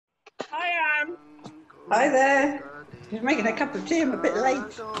Hi there. Just making a cup of tea. I'm a bit late.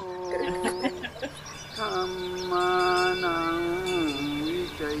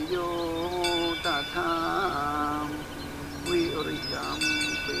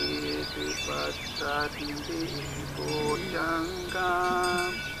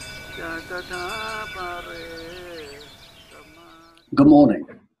 Good morning.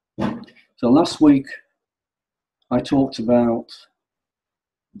 So last week I talked about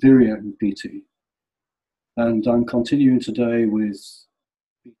Virya and Pīti, and I'm continuing today with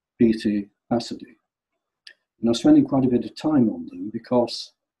Pīti Passadhi. And I'm spending quite a bit of time on them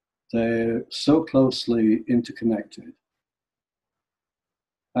because they're so closely interconnected,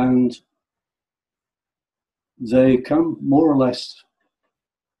 and they come more or less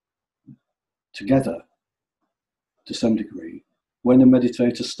together to some degree when a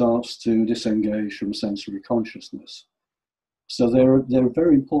meditator starts to disengage from sensory consciousness. So they're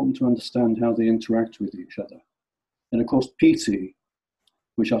very important to understand how they interact with each other. And of course, Pīti,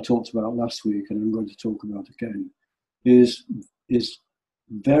 which I talked about last week and I'm going to talk about again, is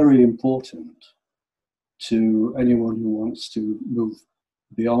very important to anyone who wants to move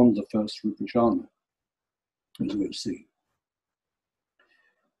beyond the first Rupa jhana, as we'll see.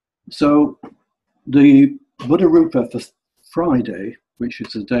 So the Buddha Rupa for Friday, which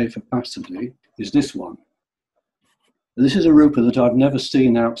is the day for Passadhi, is this one. This is a Rupa that I've never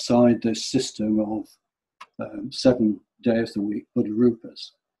seen outside this system of 7 days of the week Buddha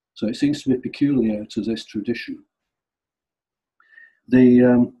Rupas. So it seems to be peculiar to this tradition.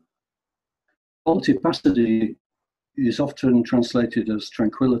 The quality of Passadhi is often translated as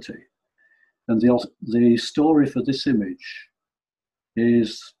tranquility. And the story for this image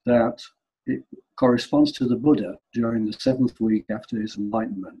is that it corresponds to the Buddha during the 7th week after his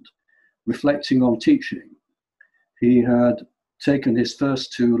enlightenment, reflecting on teaching. He had taken his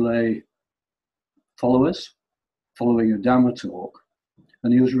first 2 lay followers, following a Dhamma talk,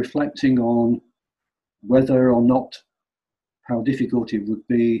 and he was reflecting on whether or not, how difficult it would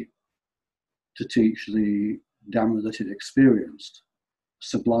be to teach the Dhamma that he'd experienced,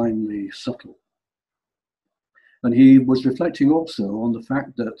 sublimely subtle. And he was reflecting also on the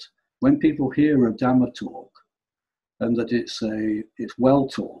fact that when people hear a Dhamma talk, and that it's well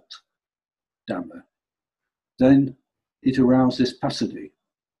taught Dhamma, then it arouses Passadhi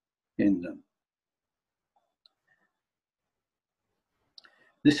in them.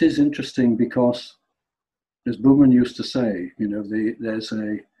 This is interesting because, as Buddha used to say, there's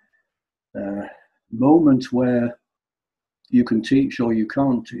a moment where you can teach or you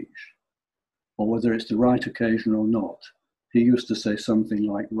can't teach, or whether it's the right occasion or not. He used to say something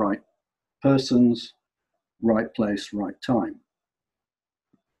like right persons, right place, right time.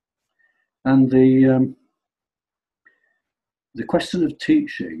 And the question of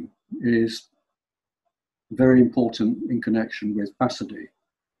teaching is very important in connection with Passadhi,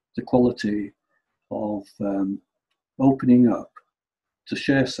 the quality of opening up to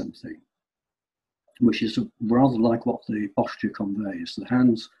share something, which is rather like what the posture conveys, the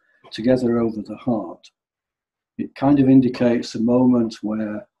hands together over the heart. It kind of indicates a moment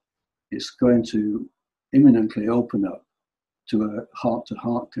where it's going to imminently open up to a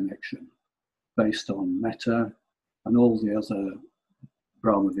heart-to-heart connection based on metta and all the other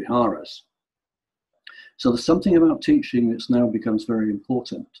Brahma Viharas. So there's something about teaching that's now becomes very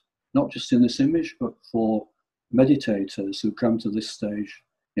important, not just in this image, but for meditators who come to this stage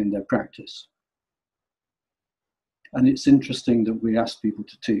in their practice. And it's interesting that we ask people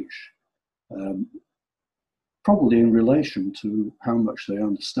to teach, probably in relation to how much they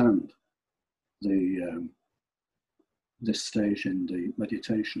understand this stage in the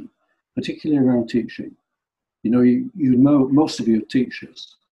meditation, particularly around teaching. You know, most of you are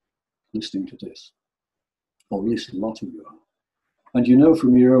teachers listening to this, or at least a lot of you are. And you know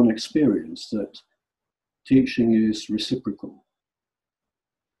from your own experience that teaching is reciprocal.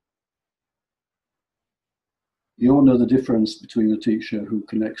 You all know the difference between a teacher who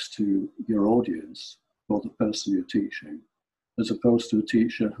connects to your audience or the person you're teaching, as opposed to a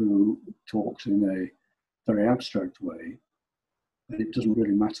teacher who talks in a very abstract way. And it doesn't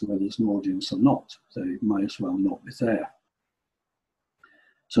really matter whether there's an audience or not. They might as well not be there.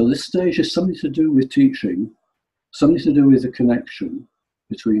 So this stage is something to do with teaching, something to do with the connection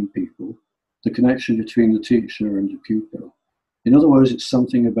between people, the connection between the teacher and the pupil. In other words, it's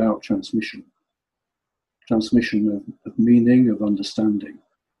something about transmission of meaning, of understanding.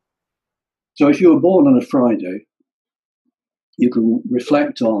 So if you were born on a Friday, you can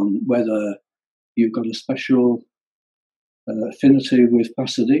reflect on whether you've got a special affinity with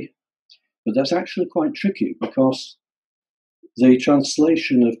Passadhi, but that's actually quite tricky because the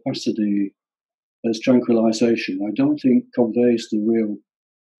translation of Passadhi as tranquilization, I don't think conveys the real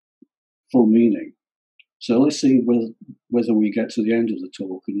full meaning. So let's see whether we get to the end of the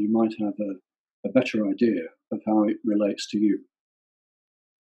talk and you might have a better idea of how it relates to you.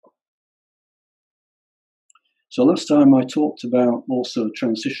 So last time I talked about also a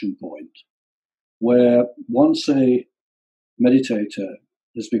transition point, where once a meditator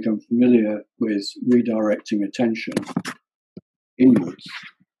has become familiar with redirecting attention inwards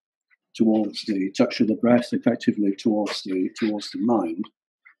towards the touch of the breath, effectively towards the mind.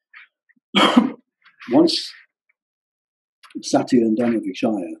 Once sati and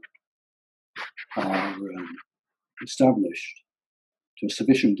dhammavichaya are established to a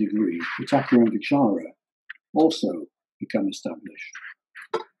sufficient degree, vitakka and vichara also become established.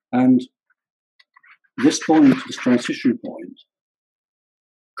 And this point, this transition point,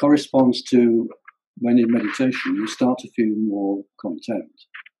 corresponds to when in meditation you start to feel more content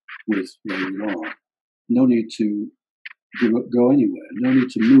with where you are. No need to go anywhere, no need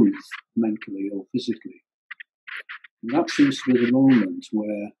to move mentally or physically. And that seems to be the moment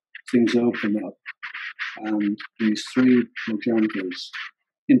where things open up and these three Bhojjangas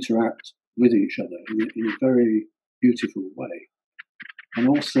interact with each other in a very beautiful way. And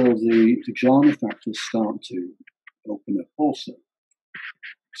also the jhana factors start to open up also.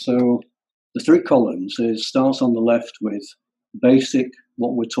 So the three columns starts on the left with basic,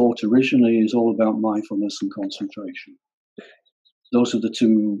 what we're taught originally is all about mindfulness and concentration. Those are the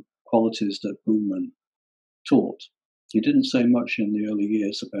two qualities that Bhojjangas taught. He didn't say much in the early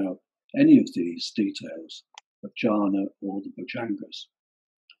years about any of these details of jhana or the Bhojjangas.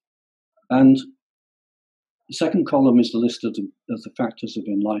 And the second column is the list of the factors of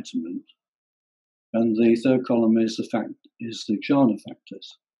enlightenment. And the third column is the jhana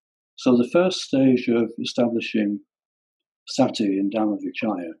factors. So the first stage of establishing sati and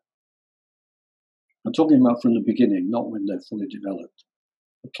dhammavichaya, I'm talking about from the beginning, not when they're fully developed.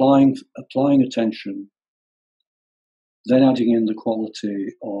 Applying attention, then adding in the quality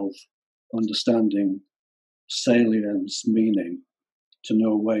of understanding salience, meaning, to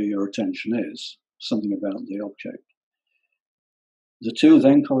know where your attention is, something about the object. The two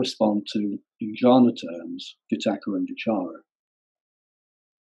then correspond to, in jhana terms, vitakka and vichara.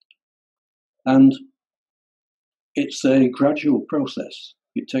 And it's a gradual process.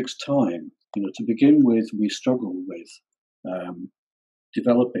 It takes time. To begin with, we struggle with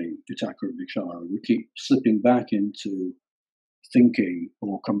developing vitakka and vichara. We keep slipping back into thinking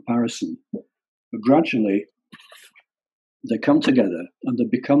or comparison. But gradually, they come together and they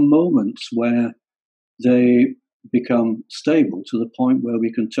become moments where they become stable to the point where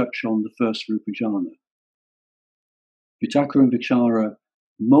we can touch on the first rupa jhana. Vitakka and vichara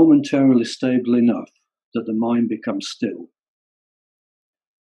momentarily stable enough that the mind becomes still.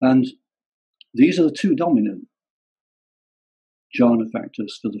 And these are the two dominant jhana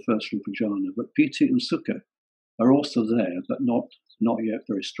factors for the first rupa jhana, but Pīti and Sukha are also there, but not yet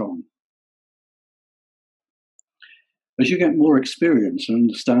very strong. As you get more experience and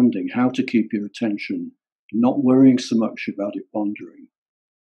understanding how to keep your attention, not worrying so much about it wandering,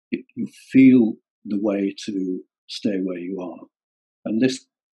 you feel the way to stay where you are. And this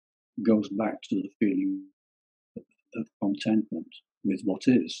goes back to the feeling of contentment with what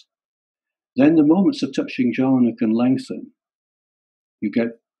is. Then the moments of touching jhana can lengthen. You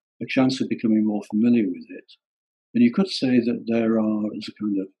get a chance of becoming more familiar with it. And you could say that there is a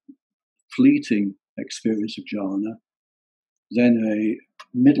kind of fleeting experience of jhana, then a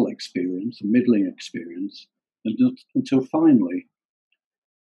middling experience, until finally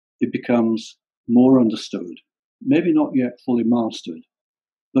it becomes more understood, maybe not yet fully mastered,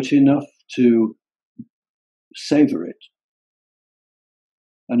 but enough to savor it.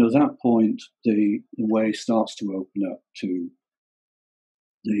 And at that point, the way starts to open up to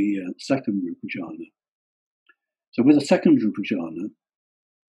the second rupa jhana. So with the second rupa jhana,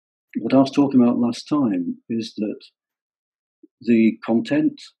 what I was talking about last time is that the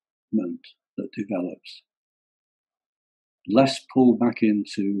contentment that develops, less pull back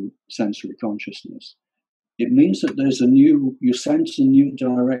into sensory consciousness, it means that you sense a new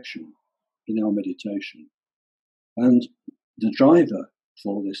direction in our meditation. And the driver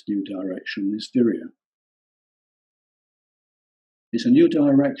for this new direction is virya. It's a new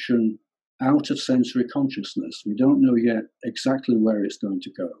direction out of sensory consciousness. We don't know yet exactly where it's going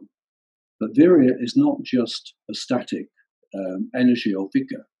to go. But virya is not just a static energy or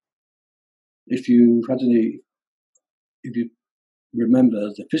vigor. If you remember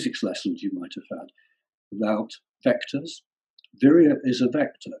the physics lessons you might have had about vectors, virya is a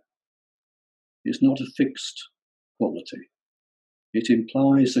vector. It's not a fixed quality. it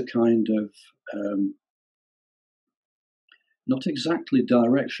implies a kind of not exactly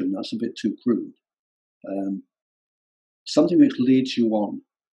direction, that's a bit too crude, something which leads you on,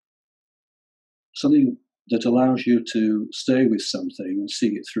 something that allows you to stay with something and see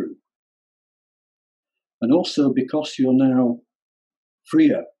it through. And also because you're now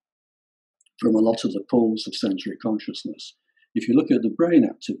freer from a lot of the pulls of sensory consciousness. If you look at the brain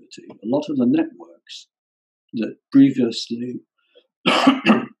activity, a lot of the networks that previously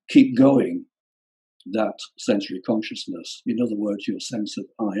keep going that sensory consciousness, in other words, your sense of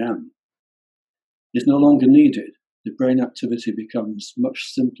I am, is no longer needed. The brain activity becomes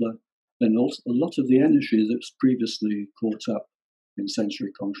much simpler, and a lot of the energy that's previously caught up in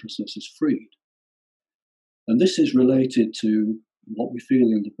sensory consciousness is freed. And this is related to what we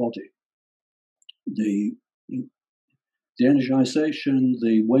feel in the body. The energization,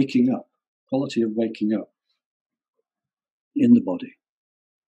 the waking up, quality of waking up in the body.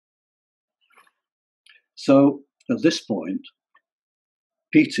 So at this point,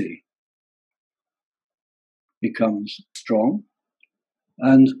 Pīti becomes strong.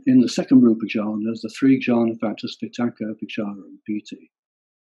 And in the second Rupa jhana, the three jhana factors, Vitakka, Vichara, and Pīti,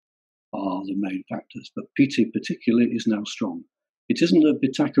 are the main factors. But Pīti particularly is now strong. It isn't that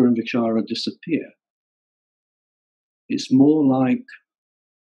Vitakka and Vichara disappear. It's more like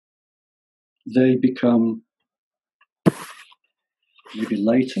they become maybe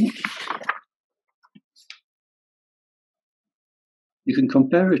latent. You can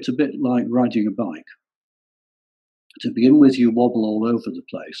compare it a bit like riding a bike. To begin with, you wobble all over the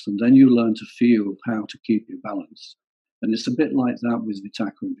place, and then you learn to feel how to keep your balance. And it's a bit like that with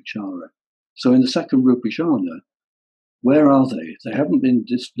Vitakka and Vichara. So in the second Rupa jhana, where are they? They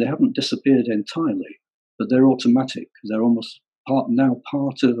haven't disappeared entirely, but they're automatic. They're almost now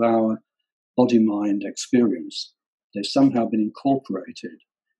part of our body-mind experience. They've somehow been incorporated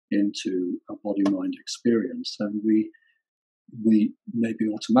into a body-mind experience, and we maybe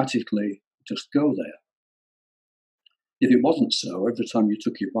automatically just go there. If it wasn't so, every time you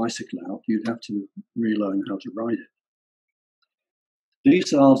took your bicycle out, you'd have to relearn how to ride it.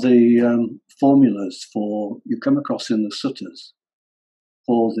 These are the formulas you come across in the suttas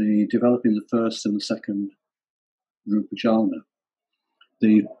for the developing the first and the second Rupa jhana.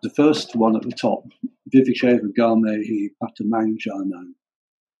 The first one at the top, Vivicheva Gamehi Patamang Jhanan,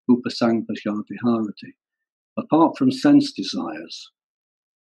 Upasangpasya Viharati. Apart from sense desires,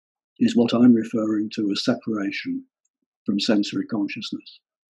 is what I'm referring to as separation from sensory consciousness.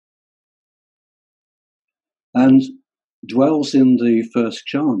 And dwells in the first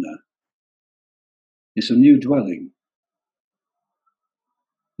jhana is a new dwelling.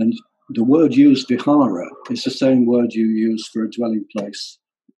 And the word used, vihara, is the same word you use for a dwelling place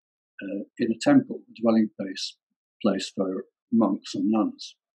in a temple, a dwelling place for monks and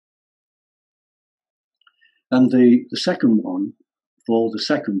nuns. And the second one, for the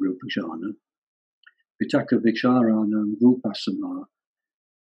second Rupa jhana, Vitakka Vicharanam Rupasana,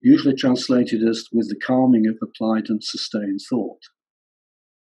 usually translated as with the calming of applied and sustained thought,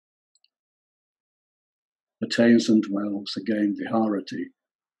 attains and dwells again viharati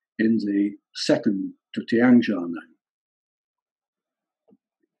in the second Tutiyang jhana.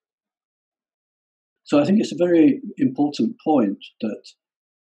 So I think it's a very important point that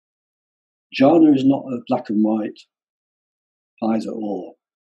jhana is not a black and white either or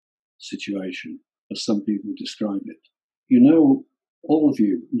situation, as some people describe it. You know, all of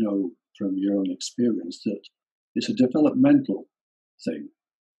you know from your own experience that it's a developmental thing,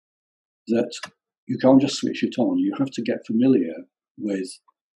 that you can't just switch it on. You have to get familiar with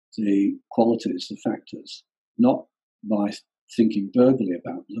the qualities, the factors, not by thinking verbally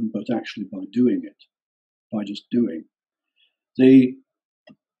about them, but actually by doing it, by just doing. The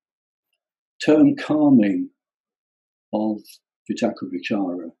term calming of Vitakka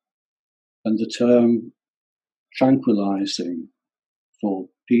Vichara and the term tranquilizing for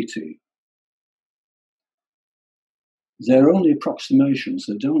Pīti, they're only approximations.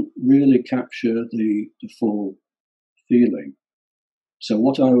 They don't really capture the full feeling. So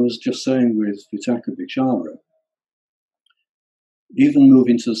what I was just saying with Vitakka Vichara, even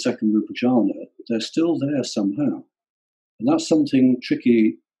moving to the second Rupa jhana, they're still there somehow. And that's something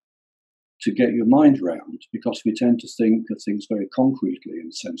tricky to get your mind around, because we tend to think of things very concretely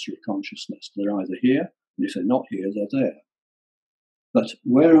in sensory consciousness. They're either here, and if they're not here, they're there. But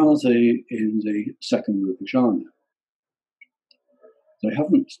where are they in the second Rupa jhana? They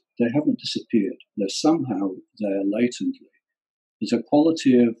haven't disappeared. They're somehow there latently. There's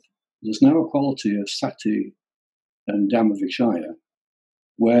now a quality of sati and dhammavichaya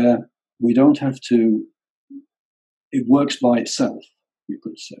where we don't have to it works by itself, you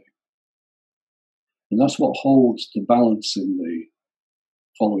could say. And that's what holds the balance in the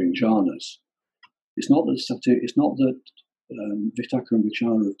following jhanas. It's not that Vitakka and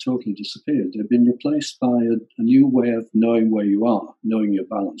Vichara have totally disappeared. They've been replaced by a new way of knowing where you are, knowing your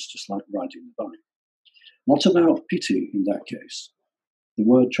balance, just like riding the bike. What about Pīti in that case? The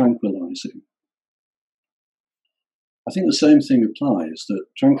word tranquilizing. I think the same thing applies, that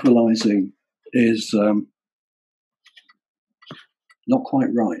tranquilizing is not quite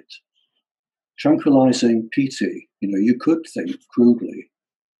right. Tranquilizing Pīti, you could think crudely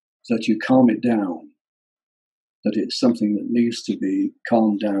that you calm it down, that it's something that needs to be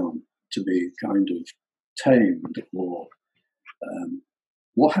calmed down, to be kind of tamed, or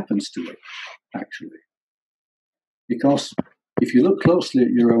what happens to it, actually? Because if you look closely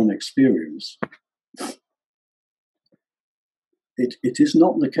at your own experience, it is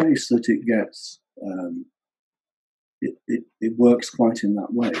not the case that it gets, it works quite in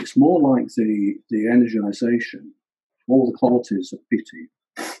that way. It's more like the energization, all the qualities of Pīti,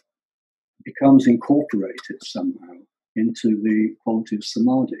 becomes incorporated somehow into the quality of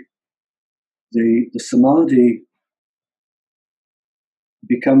samadhi. The samadhi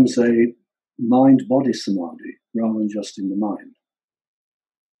becomes a mind-body samadhi rather than just in the mind.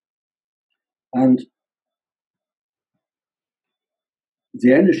 And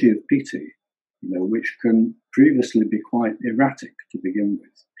the energy of Pīti, which can previously be quite erratic to begin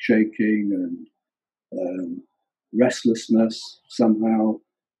with, shaking and restlessness somehow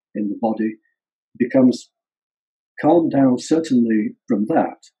in the body, becomes calmed down certainly from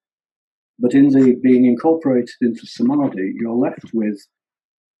that, but in the being incorporated into samadhi, you're left with,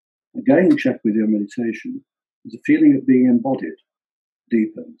 again, check with your meditation, the feeling of being embodied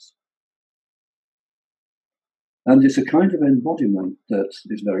deepens. And it's a kind of embodiment that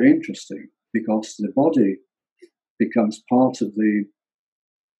is very interesting, because the body becomes part of the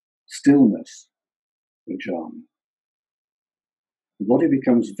stillness of jhana. The body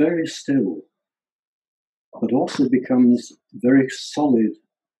becomes very still, but also becomes very solid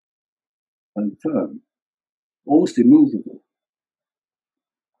and firm, almost immovable,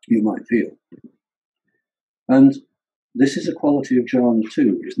 you might feel. And this is a quality of jhana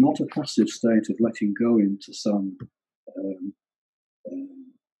too. It's not a passive state of letting go into some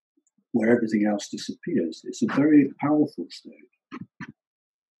where everything else disappears. It's a very powerful state.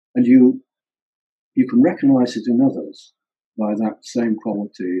 And you can recognize it in others by that same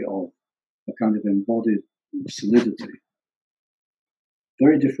quality of a kind of embodied solidity.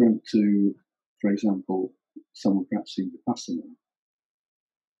 Very different to, for example, someone practicing Vipassana.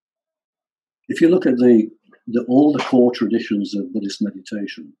 If you look at all the core traditions of Buddhist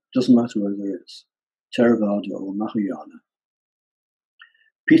meditation, doesn't matter whether it's Theravada or Mahayana,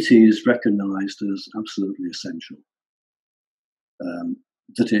 Pīti is recognized as absolutely essential.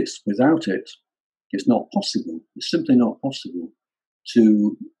 That without it, it's not possible. It's simply not possible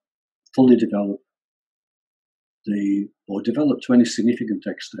to fully develop to any significant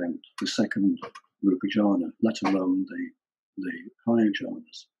extent the second rupa jhana, let alone the higher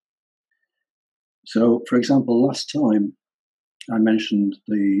jhanas. So, for example, last time I mentioned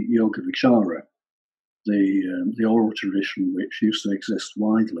the Yoga Vichara, the oral tradition which used to exist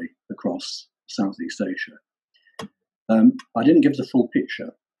widely across Southeast Asia. I didn't give the full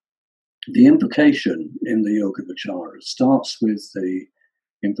picture. The implication in the Yoga Vichara starts with the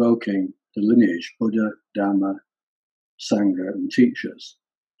invoking the lineage, Buddha, Dhamma, Sangha, and teachers.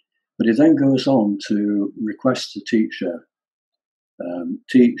 But it then goes on to request the teacher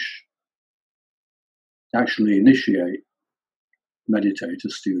actually initiate meditator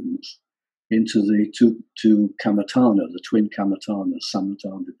students into the two kammatthana, the twin kammatthana, samatha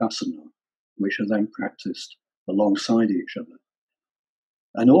and vipassana, which are then practiced alongside each other.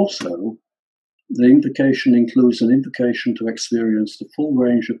 And also, the invocation includes an invocation to experience the full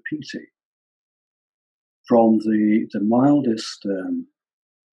range of Pīti, from the mildest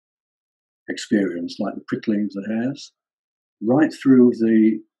experience, like the prickling of the hairs, right through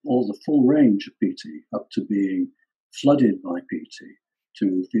all the full range of Pīti, up to being flooded by Pīti,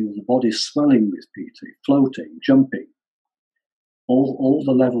 to feel the body swelling with Pīti, floating, jumping. All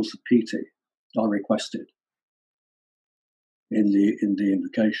the levels of Pīti are requested in the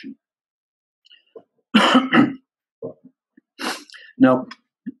invocation. Now,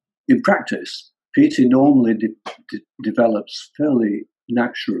 in practice, Pīti normally develops fairly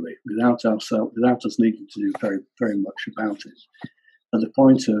naturally, without us needing to do very, very much about it. At the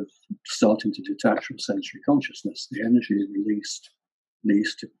point of starting to detach from sensory consciousness, the energy released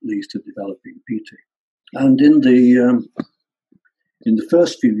leads to developing Pīti. And in the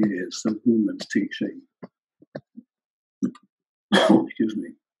first few years of Buddha's teaching, excuse me,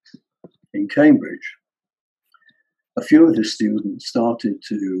 in Cambridge, a few of the students started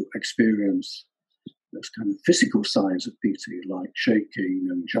to experience this kind of physical signs of Pīti, like shaking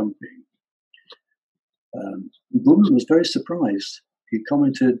and jumping. Buddha was very surprised. He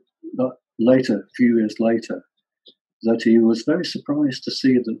commented later, a few years later, that he was very surprised to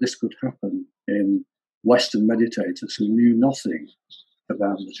see that this could happen in Western meditators who knew nothing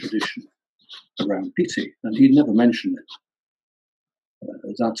about the tradition around Pīti, and he'd never mentioned it.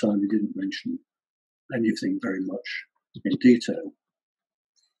 At that time, he didn't mention anything very much in detail.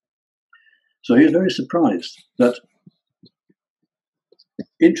 So he was very surprised, but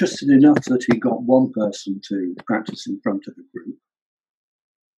interested enough that he got one person to practice in front of a group.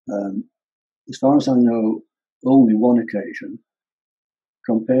 As far as I know, only one occasion,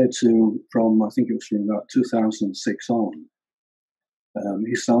 compared to I think it was from about 2006 on,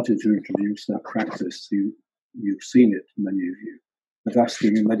 he started to introduce that practice. You've seen it, many of you, of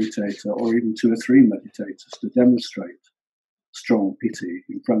asking a meditator or even 2 or 3 meditators to demonstrate strong Pīti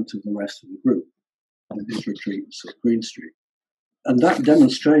in front of the rest of the group on his retreats at Green Street. And that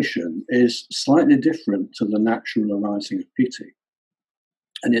demonstration is slightly different to the natural arising of Pīti.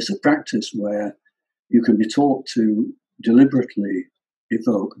 And it's a practice where you can be taught to deliberately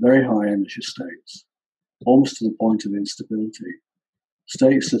evoke very high energy states, almost to the point of instability,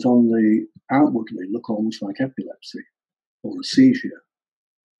 states that on the outwardly look almost like epilepsy or a seizure.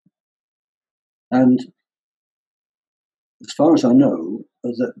 And as far as I know,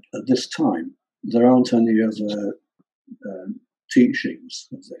 at this time, there aren't any other teachings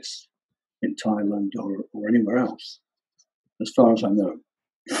of this in Thailand or anywhere else, as far as I know.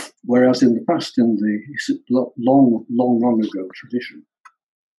 Whereas in the past, in the long ago tradition,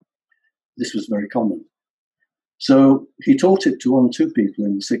 this was very common. So he taught it to 1 or 2 people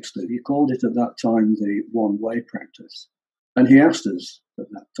in the 60s. He called it at that time the one-way practice. And he asked us at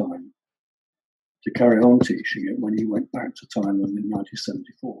that time to carry on teaching it when he went back to Thailand in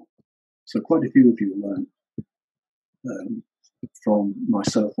 1974. So quite a few of you learned from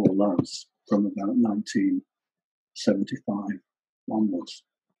myself or Lance from about 1975 onwards.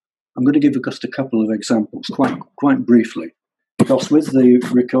 I'm going to give just a couple of examples, quite briefly, because with the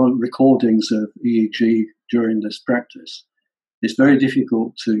recordings of EEG during this practice, it's very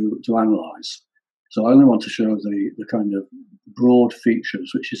difficult to analyse. So I only want to show the kind of broad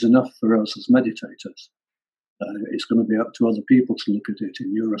features, which is enough for us as meditators. It's going to be up to other people to look at it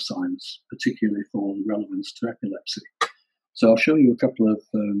in neuroscience, particularly for the relevance to epilepsy. So I'll show you a couple of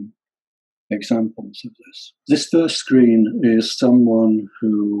examples of this. This first screen is someone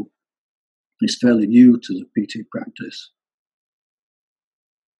who is fairly new to the Pīti practice.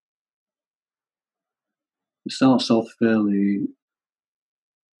 It starts off fairly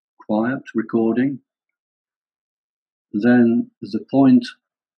quiet recording. Then there's a point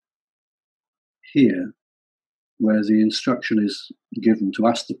here where the instruction is given to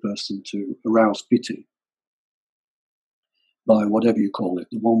ask the person to arouse Pīti by whatever you call it,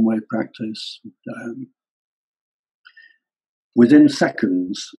 the one-way practice. Within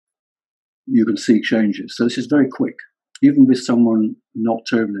seconds, you can see changes. So this is very quick, even with someone not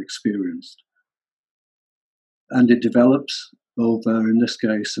terribly experienced. And it develops over, in this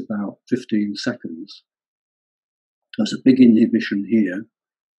case, about 15 seconds. There's a big inhibition here.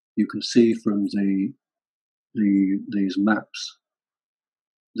 You can see from these maps,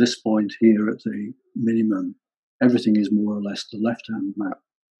 this point here at the minimum, everything is more or less the left-hand map,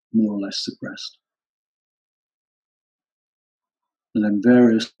 more or less suppressed. And then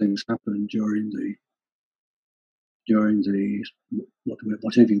various things happen during the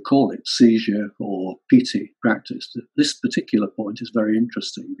whatever you call it, seizure or Pīti practice. This particular point is very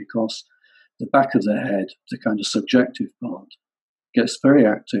interesting because the back of the head, the kind of subjective part, gets very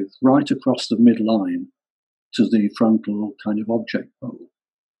active right across the midline to the frontal kind of object pole.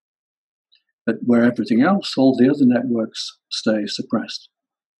 But where everything else, all the other networks stay suppressed.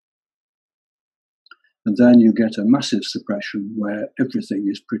 And then you get a massive suppression where everything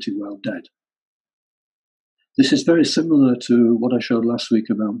is pretty well dead. This is very similar to what I showed last week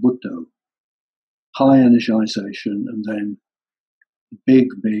about Buddha. High energization and then big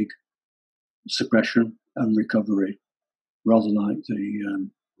suppression and recovery, rather like the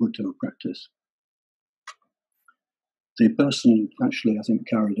Buddha practice. The person actually, I think,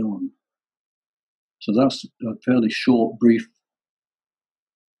 carried on. So that's a fairly short, brief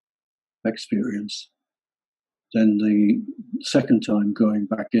experience. Then the second time going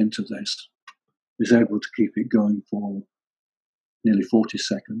back into this is able to keep it going for nearly 40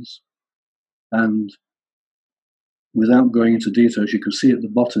 seconds. And without going into details, you can see at the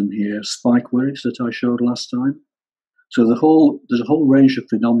bottom here spike waves that I showed last time. So there's a whole range of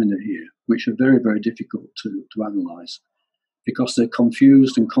phenomena here which are very, very difficult to analyze because they're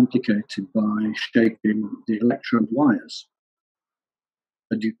confused and complicated by shaking the electrode wires.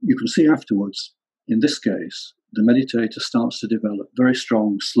 And you can see afterwards, in this case, the meditator starts to develop very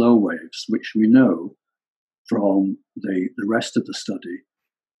strong slow waves, which we know from the rest of the study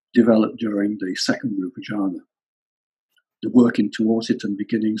developed during the second Rupa jhana, the working towards it and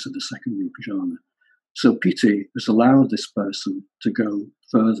beginnings of the second Rupa jhana. So Pīti has allowed this person to go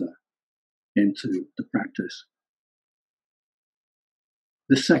further into the practice.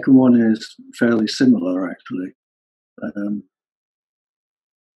 The second one is fairly similar, actually.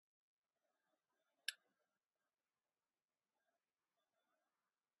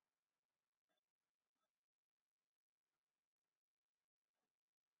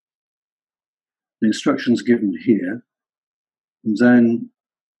 The instructions given here, and then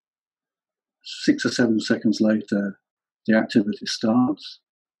 6 or 7 seconds later, the activity starts.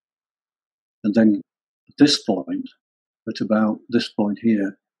 And then at this point, at about this point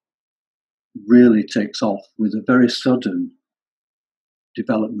here, really takes off with a very sudden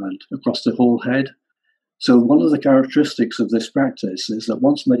development across the whole head. So one of the characteristics of this practice is that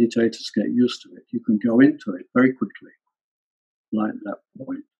once meditators get used to it, you can go into it very quickly, like that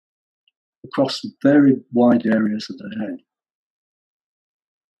point, across very wide areas of the head,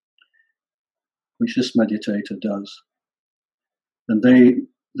 which this meditator does. And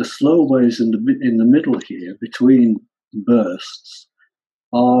the slow ways in the middle here, between bursts,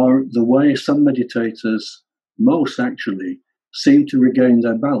 are the way some meditators, most actually, seem to regain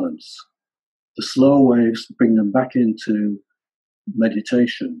their balance. The slow waves bring them back into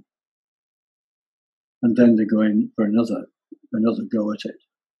meditation, and then they go in for another go at it.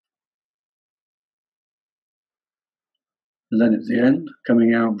 And then at the end,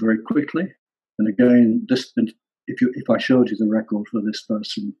 coming out very quickly. And again, if I showed you the record for this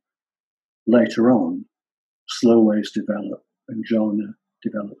person later on, slow waves develop and jhana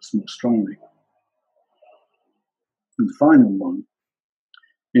develops more strongly. And the final one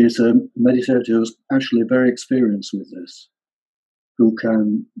is a meditator who's actually very experienced with this, who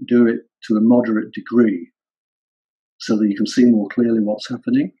can do it to a moderate degree so that you can see more clearly what's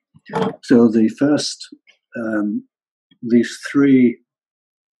happening. So the first, these three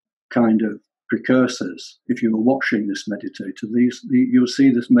kind of precursors, if you were watching this meditator, you'll see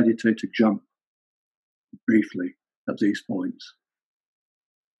this meditator jump briefly at these points.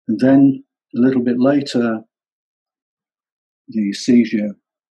 And then a little bit later, the seizure,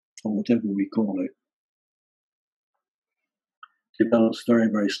 or whatever we call it, develops very,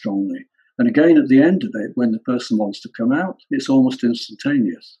 very strongly. And again, at the end of it, when the person wants to come out, it's almost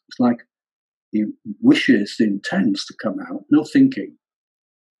instantaneous. It's like he wishes, intends to come out, no thinking,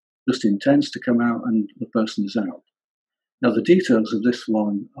 just intends to come out and the person is out. Now, the details of this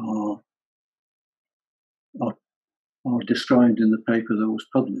one are described in the paper that was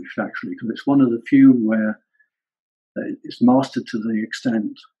published, actually, because it's one of the few where it's mastered to the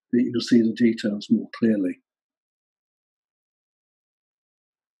extent that you can see the details more clearly.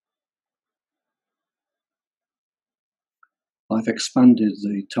 I've expanded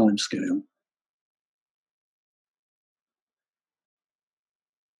the time scale.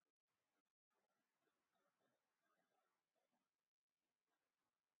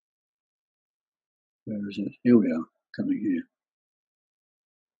 Where is it? Here we are, coming here.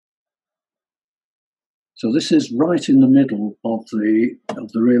 So this is right in the middle of the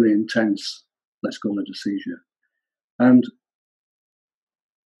really intense, let's call it a seizure. And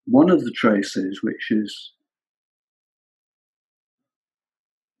one of the traces, which is,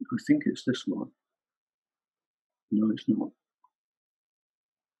 I think it's this one. No, it's not.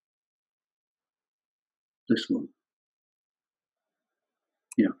 This one.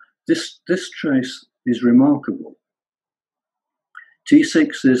 Yeah, this trace is remarkable.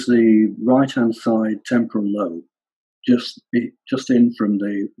 T6 is the right-hand side temporal lobe, just in from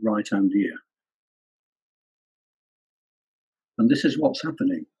the right-hand ear. And this is what's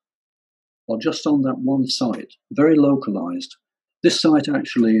happening. Well, just on that one site, very localized. This site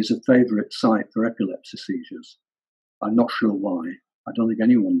actually is a favorite site for epilepsy seizures. I'm not sure why. I don't think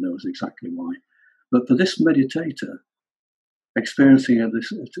anyone knows exactly why. But for this meditator, experiencing at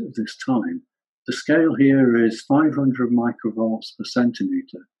this time, the scale here is 500 microvolts per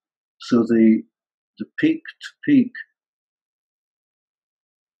centimeter. So the peak-to-peak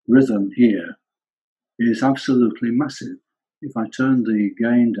rhythm here is absolutely massive. If I turn the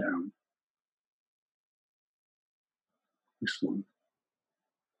gain down, this one,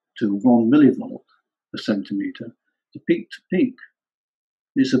 to 1 millivolt per centimeter, the peak-to-peak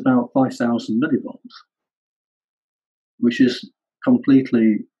is about 5,000 millivolts. which is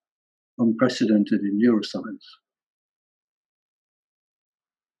completely unprecedented in neuroscience.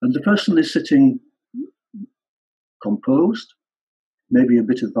 And the person is sitting composed, maybe a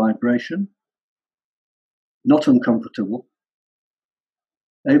bit of vibration, not uncomfortable,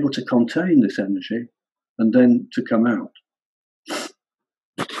 able to contain this energy and then to come out.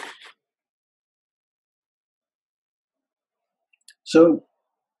 So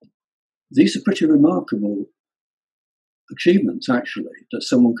these are pretty remarkable achievements, actually, that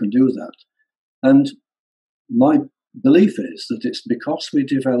someone can do that. And my belief is that it's because we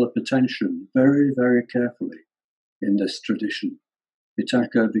develop attention very, very carefully in this tradition,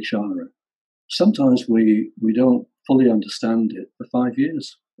 Vitakka Vichara. Sometimes we don't fully understand it for 5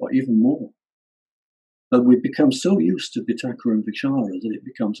 years or even more. But we become so used to Vitakka and Vichara that it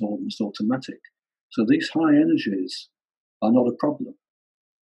becomes almost automatic. So these high energies are not a problem,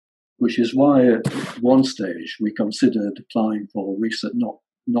 which is why at one stage we considered applying for research,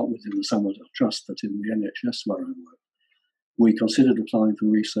 not within the Samadhi Trust, but in the NHS where I work. We considered applying for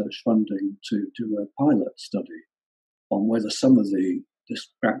research funding to do a pilot study on whether some of this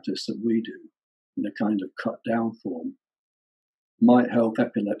practice that we do in a kind of cut down form might help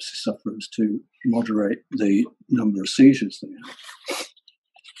epilepsy sufferers to moderate the number of seizures they have.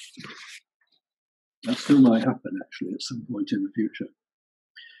 That still might happen, actually, at some point in the future.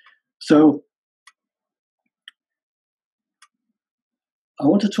 So I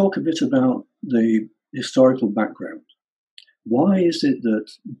want to talk a bit about the historical background. Why is it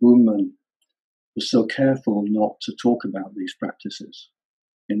that Buman was so careful not to talk about these practices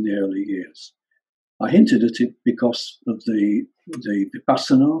in the early years? I hinted at it because of the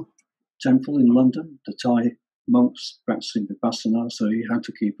Vipassana temple in London, the Thai monks practicing Vipassana, so he had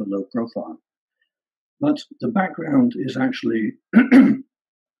to keep a low profile. But the background is actually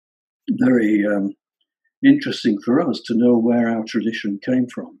very interesting for us to know where our tradition came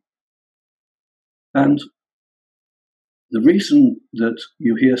from. And the reason that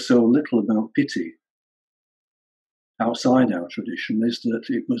you hear so little about Pīti outside our tradition is that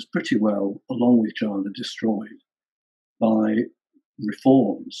it was pretty well, along with Jhana, destroyed by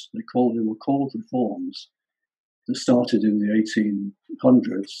reforms. They were called reforms that started in the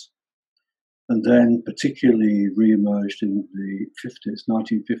 1800s and then particularly re-emerged in the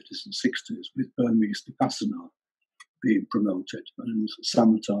 1950s and 60s with Burmese Vipassana being promoted and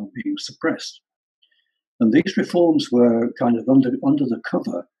Samatha being suppressed. And these reforms were kind of under the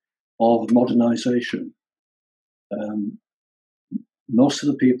cover of modernization. Most of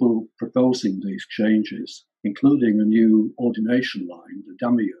the people proposing these changes, including a new ordination line, the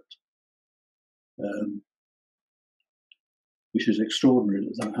Dhammayut, which is extraordinary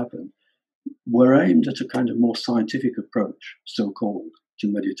that happened, were aimed at a kind of more scientific approach, so-called, to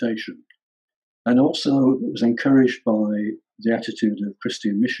meditation. And also it was encouraged by the attitude of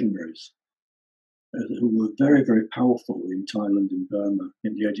Christian missionaries who were very, very powerful in Thailand and Burma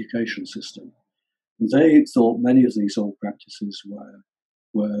in the education system. And they thought many of these old practices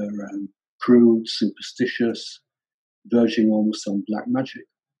were crude, superstitious, verging almost on black magic.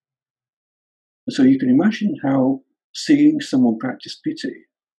 And so you can imagine how seeing someone practice Pīti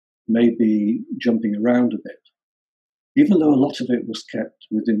may be jumping around a bit, even though a lot of it was kept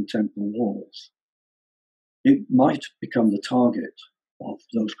within temple walls. It might become the target of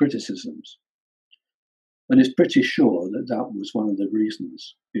those criticisms. And it's pretty sure that that was one of the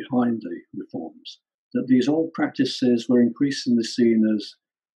reasons behind the reforms, that these old practices were increasingly seen as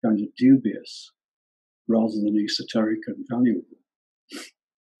kind of dubious rather than esoteric and valuable.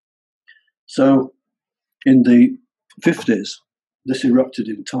 So in the 50s, this erupted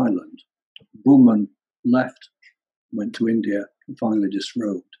in Thailand. Buman left, went to India, and finally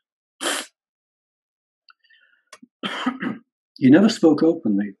disrobed. He never spoke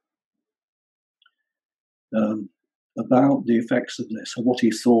openly about the effects of this, or what he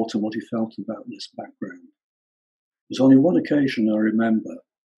thought or what he felt about this background. There's only one occasion I remember,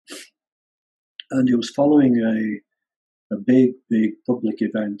 and it was following a big public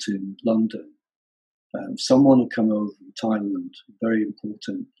event in London. Someone had come over from Thailand, a very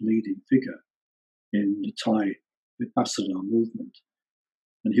important leading figure in the Thai Vipassana movement.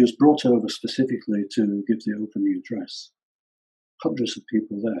 And he was brought over specifically to give the opening address. Hundreds of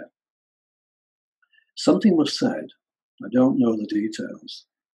people there. Something was said, I don't know the details,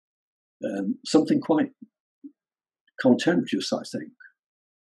 something quite contemptuous, I think,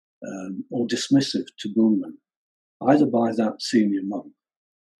 or dismissive to Buman, either by that senior monk,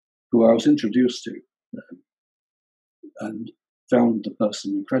 who I was introduced to, and found the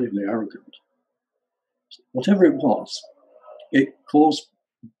person incredibly arrogant. Whatever it was, it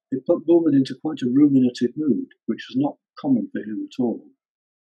put Buman into quite a ruminative mood, which was not common for him at all.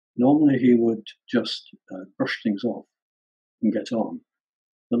 Normally he would just brush things off and get on.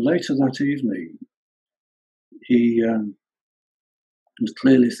 But later that evening, he was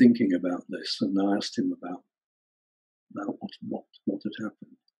clearly thinking about this, and I asked him about what had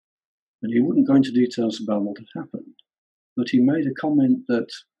happened. And he wouldn't go into details about what had happened, but he made a comment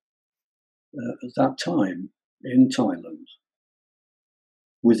that at that time in Thailand,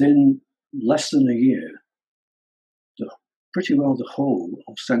 within less than a year, pretty well the whole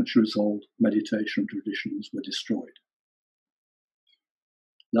of centuries-old meditation traditions were destroyed.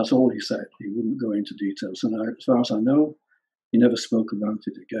 That's all he said. He wouldn't go into details. And as far as I know, he never spoke about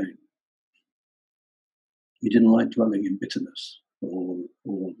it again. He didn't like dwelling in bitterness or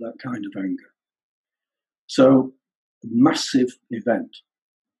that kind of anger. So, massive event.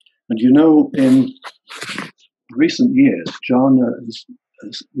 And you know, in recent years, jhana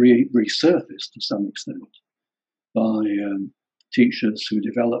has resurfaced to some extent by teachers who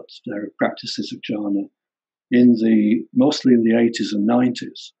developed their practices of jhana mostly in the 80s and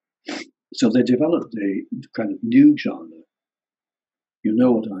 90s. So they developed the kind of new jhana. You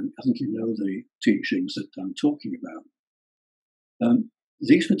know I think you know the teachings that I'm talking about.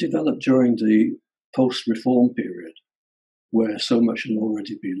 These were developed during the post-reform period, where so much had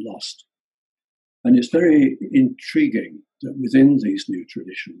already been lost. And it's very intriguing that within these new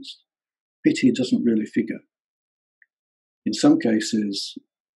traditions, Pīti doesn't really figure. In some cases,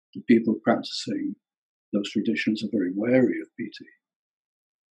 the people practicing those traditions are very wary of Pīti.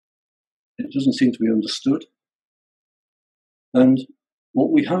 It doesn't seem to be understood. And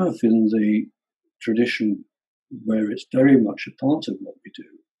what we have in the tradition, where it's very much a part of what we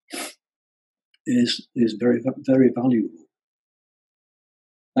do, is very, very valuable.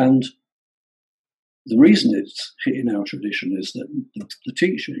 And the reason it's in our tradition is that the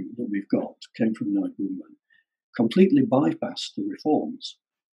teaching that we've got came from Naibuman, completely bypassed the reforms.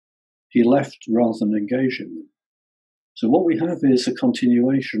 He left rather than engage in them. So what we have is a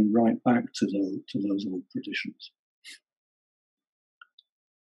continuation right back to those old traditions.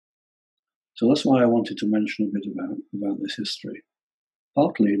 So that's why I wanted to mention a bit about this history.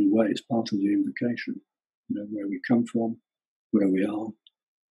 Partly, in a way, it's part of the invocation, where we come from, where we are,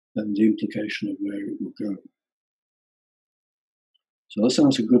 and the implication of where it will go. So that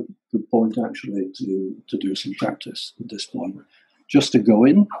sounds a good point, actually, to do some practice at this point. Just to go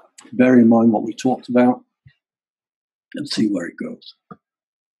in, bear in mind what we talked about, and see where it goes.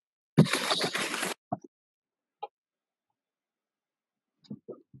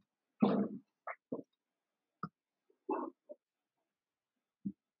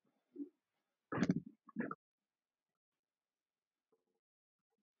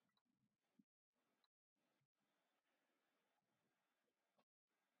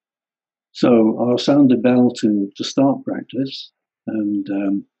 So I'll sound the bell to start practice,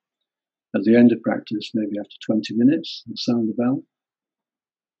 and at the end of practice, maybe after 20 minutes, I'll sound the bell.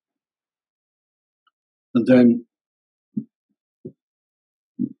 And then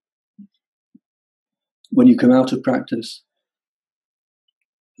when you come out of practice,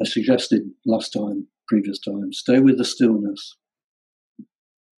 I suggested previous time, stay with the stillness.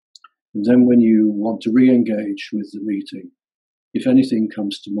 And then when you want to re-engage with the meeting, if anything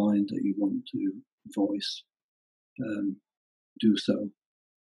comes to mind that you want to voice, do so.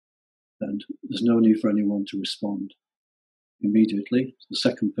 And there's no need for anyone to respond immediately. The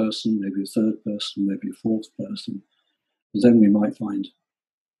second person, maybe a third person, maybe a fourth person. And then we might find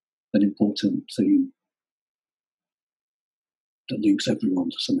an important theme that links everyone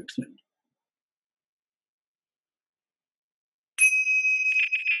to some extent.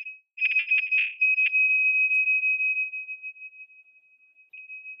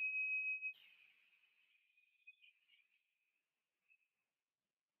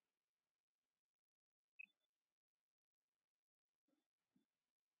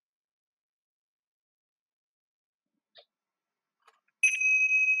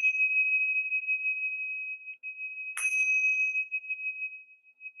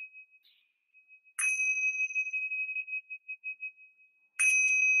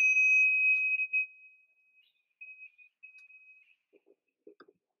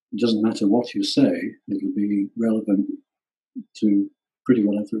 It doesn't matter what you say, it'll be relevant to pretty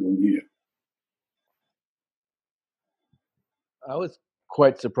well everyone here. I was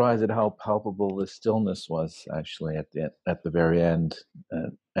quite surprised at how palpable the stillness was, actually, at the very end.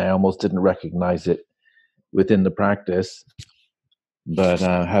 I almost didn't recognize it within the practice, but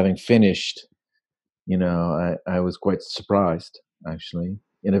having finished, I was quite surprised, actually,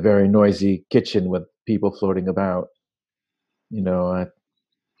 in a very noisy kitchen with people floating about,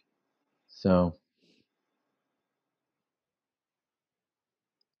 so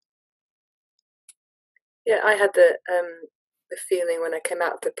I had the feeling when I came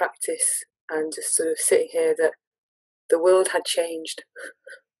out of the practice and just sort of sitting here that the world had changed.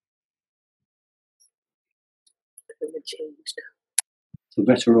 It had changed. For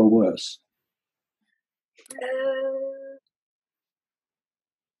better or worse?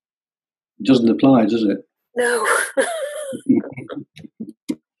 It doesn't apply, does it? No.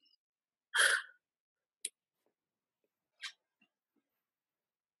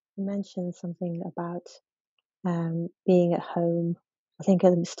 You mentioned something about being at home, I think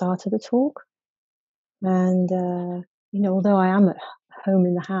at the start of the talk. And, although I am at home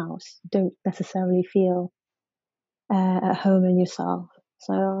in the house, you don't necessarily feel at home in yourself.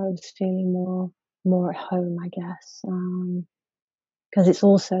 So I was feeling more at home, I guess, because it's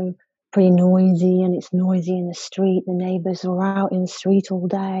also pretty noisy, and it's noisy in the street. The neighbours are out in the street all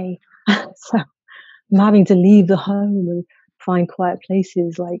day. So I'm having to leave the home and find quiet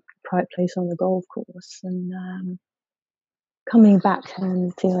places, like quiet place on the golf course, and coming back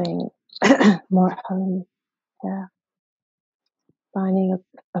and feeling more at home. Yeah, finding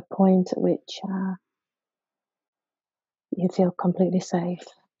a point at which you feel completely safe.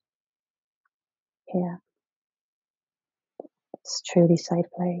 Here, it's a truly safe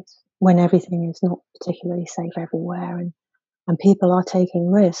place when everything is not particularly safe everywhere, and people are taking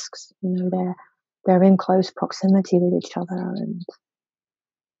risks. They're in close proximity with each other, and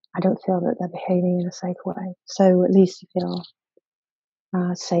I don't feel that they're behaving in a safe way. So at least you feel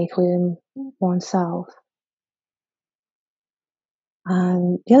safe within oneself.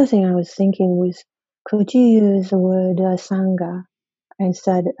 And the other thing I was thinking was, could you use the word Sangha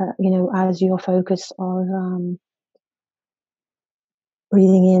instead, as your focus of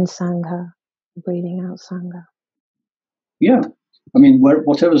breathing in Sangha, breathing out Sangha? Yeah. I mean,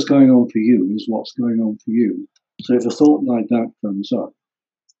 whatever's going on for you is what's going on for you. So if a thought like that comes up,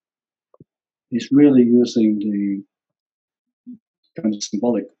 it's really using the kind of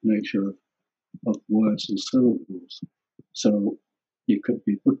symbolic nature of words and syllables. So it could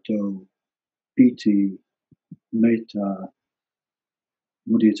be Buddho, Pīti, Metta,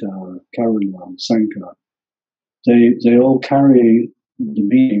 Mudita, Karuna, Sankha. They all carry the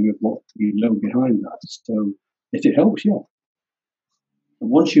meaning of what you know behind that. So if it helps you, and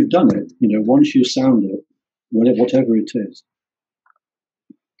once you've done it, once you sound it, whatever it is,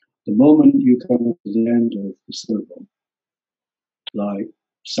 the moment you come to the end of the syllable, like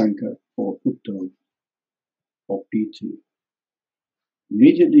Sankha or Buddho or Pīti,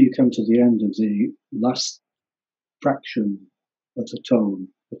 immediately you come to the end of the last fraction of the tone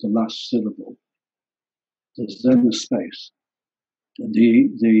of the last syllable. There's then a space. And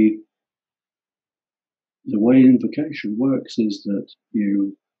the way invocation works is that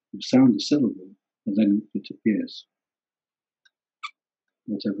you sound the syllable and then it appears,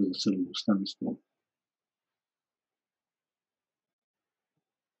 whatever the syllable stands for.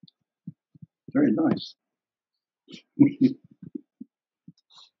 Very nice.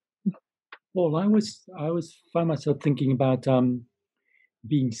 Well, I was found myself thinking about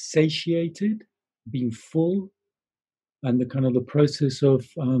being satiated, being full, and the kind of the process of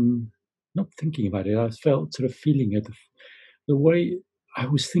not thinking about it. I felt sort of feeling it. The way I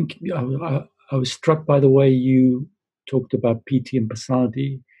was thinking, I was struck by the way you talked about Pīti and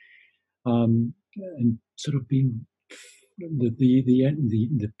Passadhi, and sort of being the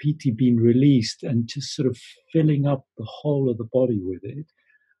Pīti being released and just sort of filling up the whole of the body with it.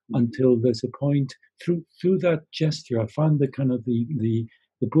 Until there's a point through that gesture, I find the kind of the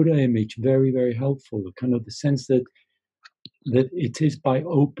Buddha image very, very helpful. The kind of the sense that it is by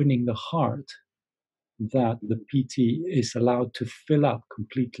opening the heart that the Pīti is allowed to fill up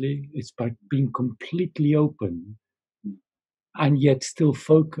completely. It's by being completely open and yet still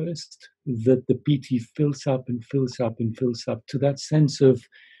focused that the Pīti fills up and fills up and fills up to that sense of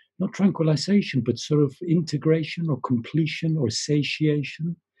not tranquilization, but sort of integration or completion or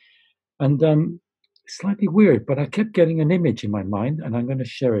satiation. And slightly weird, but I kept getting an image in my mind, and I'm going to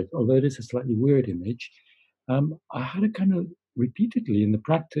share it, although it is a slightly weird image. I had a kind of repeatedly in the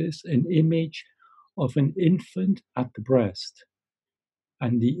practice an image of an infant at the breast,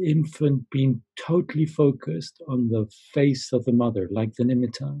 and the infant being totally focused on the face of the mother, like the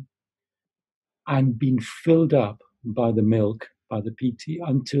nimitta, and being filled up by the milk, by the Pīti,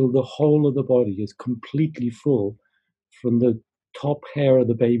 until the whole of the body is completely full, from the top hair of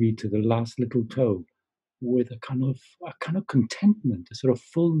the baby to the last little toe, with a kind of contentment, a sort of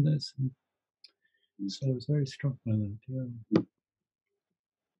fullness. And so I was very struck by that.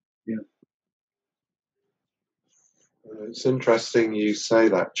 Yeah. It's interesting you say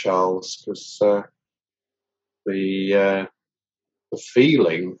that, Charles, because the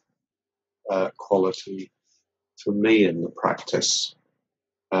feeling quality for me in the practice.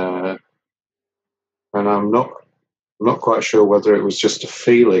 And I'm not quite sure whether it was just a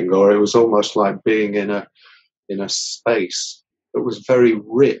feeling or it was almost like being in a space that was very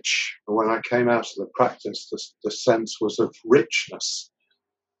rich. And when I came out of the practice, the sense was of richness.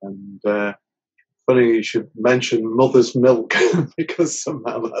 And funny you should mention mother's milk because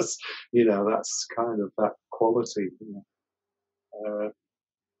somehow that's kind of that quality.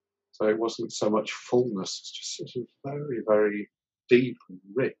 So it wasn't so much fullness; it's just sort of very, very deep and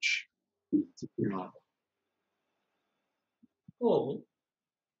rich. Paul,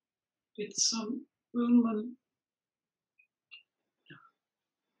 it's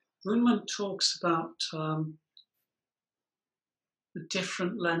Bunman talks about the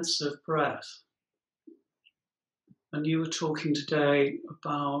different lengths of breath. And you were talking today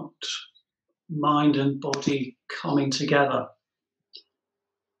about mind and body coming together.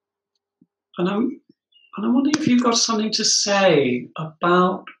 And I'm wondering if you've got something to say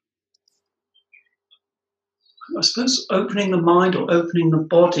about, I suppose, opening the mind or opening the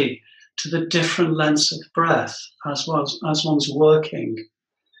body to the different lengths of breath as one's working.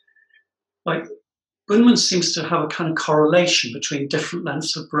 Like, Bunman seems to have a kind of correlation between different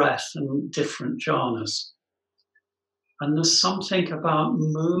lengths of breath and different jhanas. And there's something about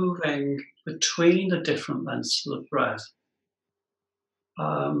moving between the different lengths of the breath,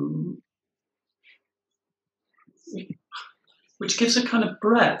 which gives a kind of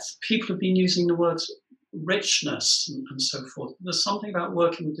breadth. People have been using the words richness and so forth. There's something about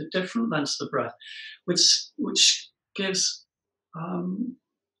working with the different lengths of the breath, which gives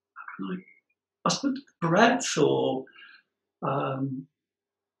I suppose breadth or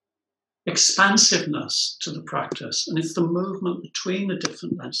expansiveness to the practice, and it's the movement between the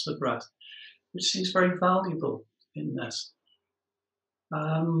different lengths of the breath which seems very valuable in this.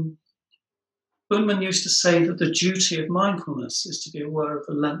 Bunman used to say that the duty of mindfulness is to be aware of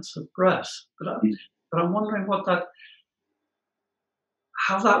the length of breath, but I'm wondering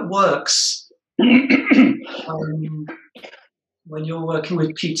how that works when you're working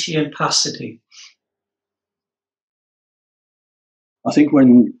with Pīti and Passadhi. I think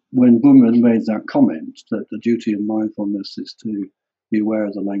when Bunman made that comment that the duty of mindfulness is to be aware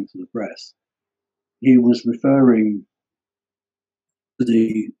of the length of the breath, he was referring to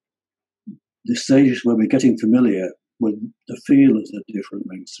the stages where we're getting familiar with the feel of the different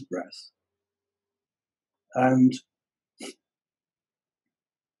lengths of breath. And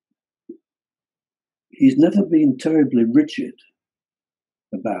he's never been terribly rigid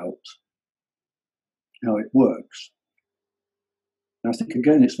about how it works. And I think,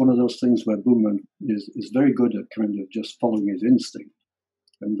 again, it's one of those things where Bunman is very good at kind of just following his instinct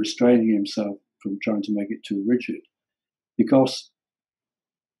and restraining himself from trying to make it too rigid. Because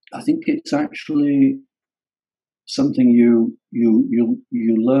I think it's actually something you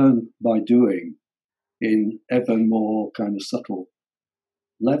learn by doing in ever more kind of subtle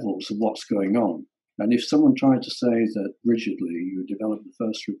levels of what's going on. And if someone tried to say that rigidly you develop the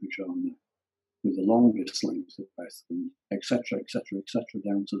first Rupa jhana with the longest length of breath, and etc.,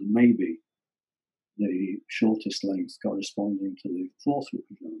 down to maybe the shortest length corresponding to the fourth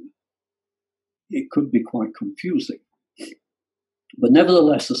Rupa jhana, it could be quite confusing. But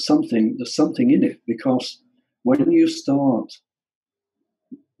nevertheless, there's something in it, because when you start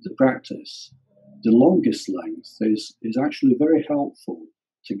the practice, the longest length is actually very helpful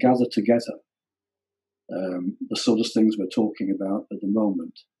to gather together the sort of things we're talking about at the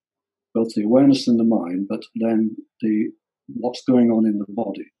moment, both the awareness in the mind, but then what's going on in the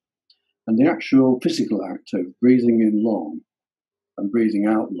body. And the actual physical act of breathing in long and breathing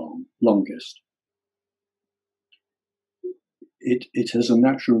out longest, it has a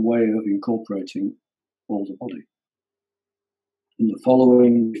natural way of incorporating all the body. And the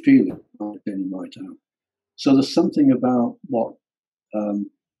following feeling, right in and right out. So there's something about what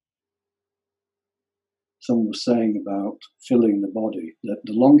someone was saying about filling the body, that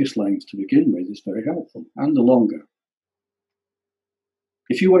the longest length to begin with is very helpful, and the longer.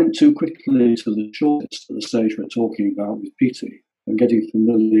 If you went too quickly to the shortest, at the stage we're talking about with Pīti, and getting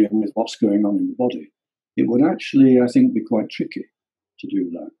familiar with what's going on in the body, it would actually, I think, be quite tricky to do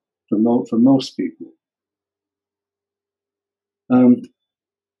that for most people.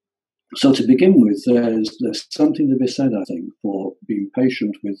 So to begin with, there's something to be said, I think, for being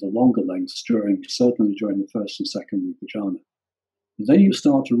patient with the longer lengths certainly during the first and second Rupa jhana. And then you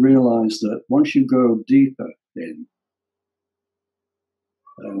start to realize that once you go deeper in,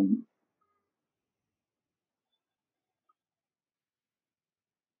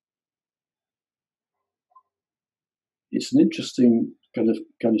 it's an interesting kind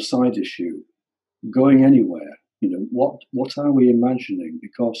of side issue. Going anywhere what are we imagining?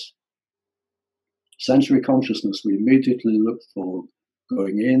 Because sensory consciousness, we immediately look for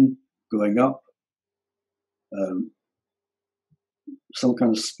going in, going up, some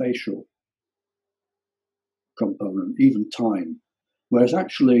kind of spatial component, even time. Whereas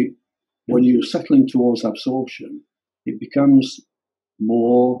actually, when you're settling towards absorption, it becomes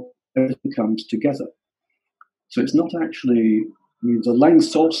more, everything comes together. So it's not actually, the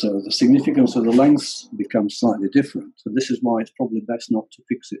lengths also, the significance of the lengths becomes slightly different. So this is why it's probably best not to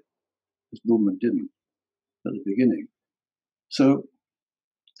fix it, as Buhlmann didn't at the beginning. So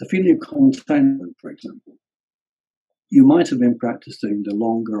the feeling of contentment, for example, you might have been practicing the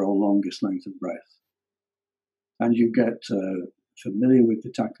longer or longest length of breath, and you get familiar with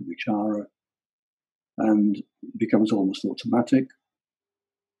Vitakka Vichara, and it becomes almost automatic.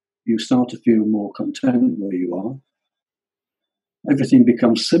 You start to feel more content where you are. Everything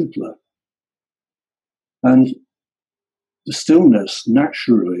becomes simpler. And the stillness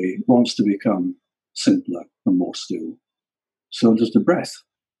naturally wants to become simpler and more still. So does the breath.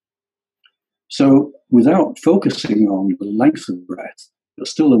 So without focusing on the length of the breath, but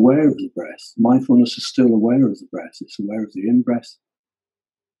still aware of the breath, mindfulness is still aware of the breath. It's aware of the in-breath,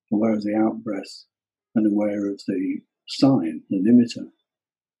 aware of the out-breath, and aware of the sign, the nimitta.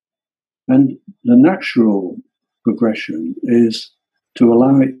 And the natural progression is to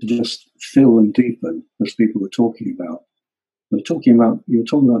allow it to just fill and deepen, as people were talking about. You're talking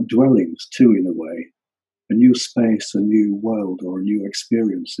about dwellings too, in a way, a new space, a new world, or a new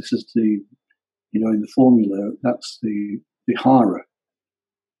experience. This is the, in the formula, that's the vihara,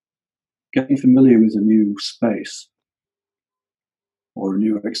 getting familiar with a new space or a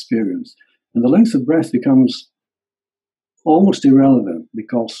new experience. And the length of breath becomes almost irrelevant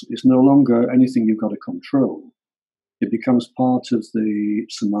because it's no longer anything you've got to control. It becomes part of the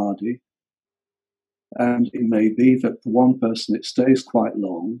samadhi. And it may be that for one person it stays quite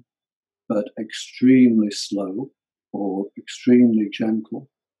long, but extremely slow or extremely gentle.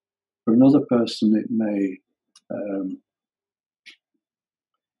 For another person, it may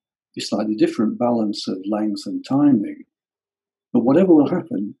be slightly different balance of length and timing. But whatever will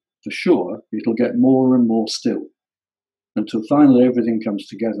happen, for sure, it'll get more and more still until finally everything comes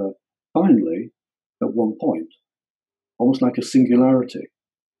together, finally, at one point, almost like a singularity.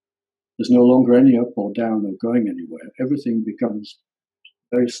 There's no longer any up or down or going anywhere. Everything becomes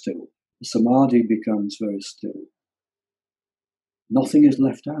very still. The samadhi becomes very still. Nothing is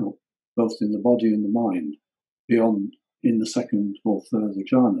left out, both in the body and the mind, beyond in the second or third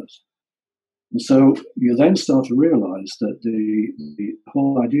jhanas. And so you then start to realize that the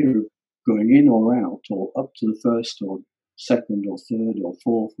whole idea of going in or out, or up to the first or second or third or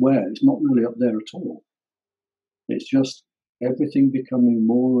fourth where, it's not really up there at all. It's just everything becoming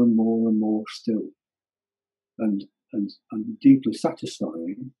more and more and more still and deeply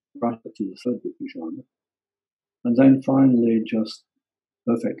satisfying right up to the third jhana. And then finally just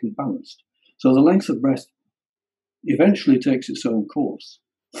perfectly balanced. So the length of breath eventually takes its own course.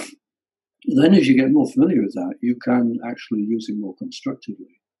 Then as you get more familiar with that, you can actually use it more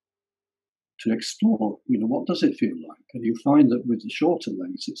constructively to explore, what does it feel like? And you find that with the shorter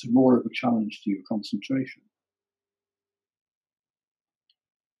lengths, it's more of a challenge to your concentration.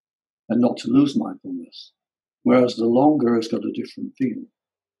 And not to lose mindfulness. Whereas the longer has got a different feel.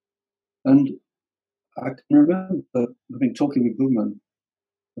 And I can remember having talking with Buhlmann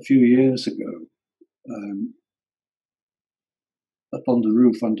a few years ago, up on the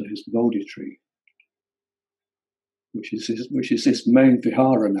roof under his Bodhi tree, which is his main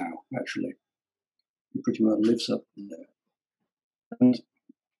vihara now, actually. He pretty well lives up there. And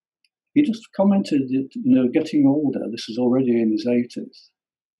he just commented that, getting older, this is already in his 80s,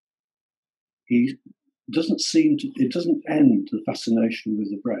 it doesn't end the fascination with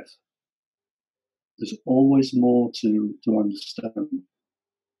the breath. There's always more to understand.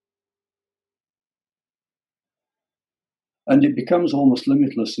 And it becomes almost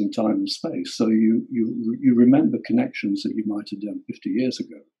limitless in time and space. So you remember connections that you might have done 50 years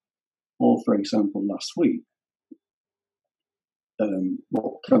ago. Or, for example, last week,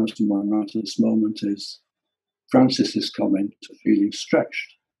 what comes to my mind at this moment is Francis's comment of feeling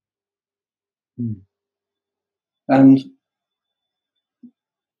stretched. Mm. And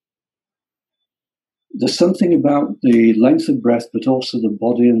there's something about the length of breath, but also the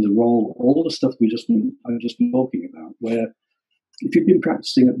body and the role, all the stuff I've just been talking about, where if you've been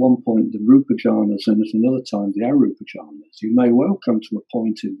practicing at one point the Rupa jhanas and at another time the Arupa jhanas, you may well come to a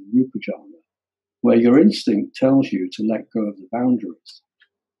point in the Rupa jhana where your instinct tells you to let go of the boundaries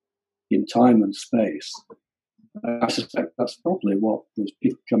in time and space. I suspect that's probably what was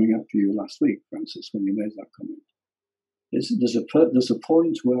coming up for you last week, Francis, when you made that comment. there's a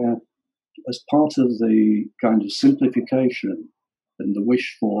point where, as part of the kind of simplification and the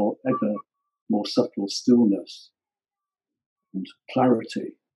wish for ever more subtle stillness and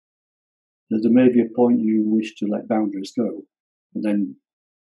clarity, that there may be a point you wish to let boundaries go, and then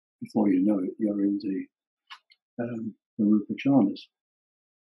before you know it, you're in the Rupa jhanas.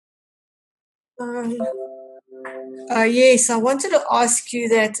 Yes, I wanted to ask you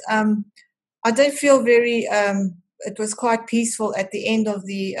that I did feel very, it was quite peaceful at the end of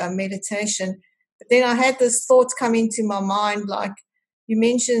the meditation. But then I had this thought come into my mind, like you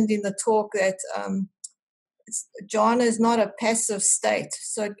mentioned in the talk that jhana is not a passive state.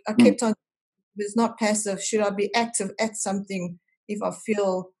 So I kept on, it's not passive. Should I be active at something if I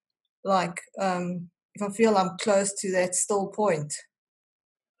feel like, if I feel I'm close to that still point?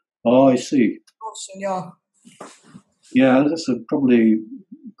 Oh, I see. Yeah. Yeah, that's a probably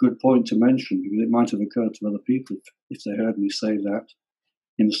good point to mention, because it might have occurred to other people if they heard me say that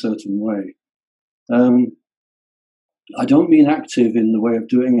in a certain way. I don't mean active in the way of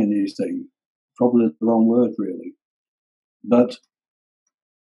doing anything, probably the wrong word really, but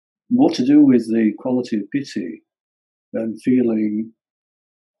more to do with the quality of piti and feeling.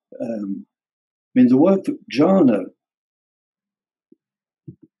 I mean, the word jhana,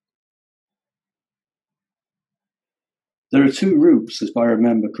 there are two roots, if I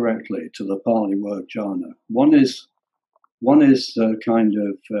remember correctly, to the Pali word jhana. One is kind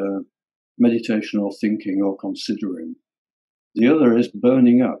of meditation or thinking or considering. The other is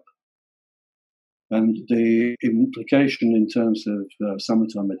burning up. And the implication in terms of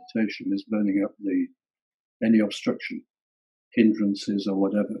samatha meditation is burning up any obstruction, hindrances or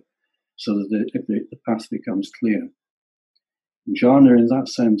whatever, so that the path becomes clear. Jhana in that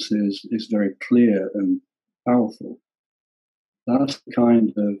sense is very clear and powerful. That's the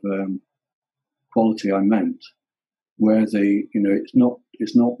kind of quality I meant, where it's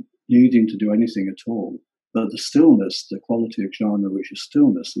not needing to do anything at all, but the stillness, the quality of jhana, which is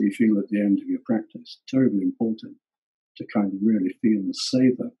stillness that you feel at the end of your practice, terribly important to kind of really feel and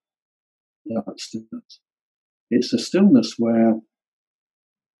savor that stillness. It's a stillness where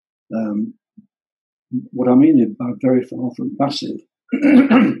what I mean by very far from passive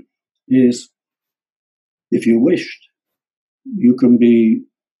is, if you wished, you can be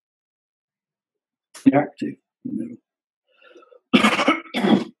active.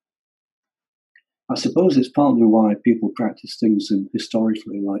 I suppose it's partly why people practice things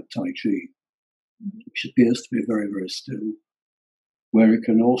historically like Tai Chi, which appears to be very, very still, where it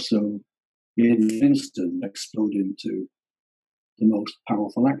can also, in an instant, explode into the most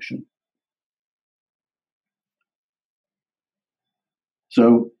powerful action.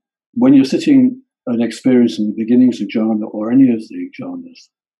 So when you're sitting and experiencing the beginnings of jhana or any of the jhanas,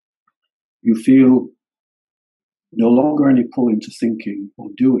 you feel no longer any pull into thinking or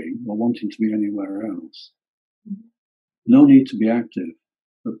doing or wanting to be anywhere else. No need to be active.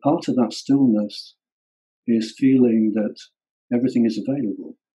 But part of that stillness is feeling that everything is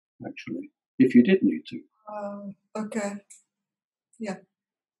available, actually, if you did need to. Okay. Yeah.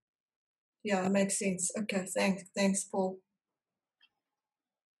 Yeah, it makes sense. Okay, thanks, Paul.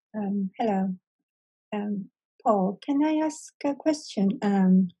 Hello. Paul, can I ask a question?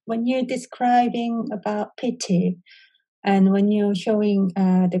 When you're describing about piti, and when you're showing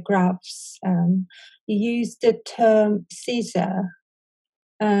the graphs, you use the term scissor.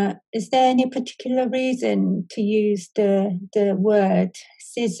 Is there any particular reason to use the word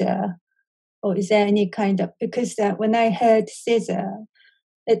scissor, or is there any kind of, because when I heard scissor,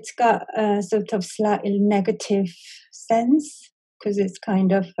 it's got a sort of slightly negative sense, because it's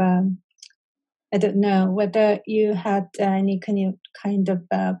kind of I don't know whether you had any kind of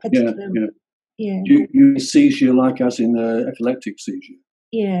particular. Yeah. You seizure, like as in epileptic seizure.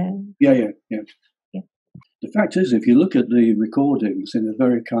 Yeah. Yeah. The fact is, if you look at the recordings in a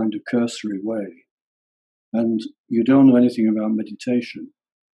very kind of cursory way, and you don't know anything about meditation,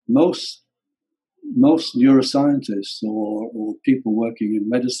 most neuroscientists or people working in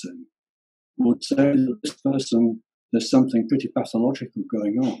medicine would say that this person, there's something pretty pathological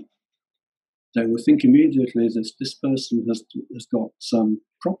going on. They would think immediately that this person has got some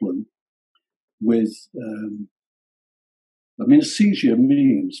problem with, seizure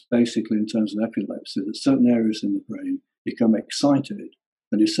means basically, in terms of epilepsy, that certain areas in the brain become excited,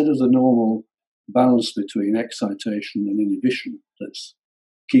 and instead of the normal balance between excitation and inhibition that's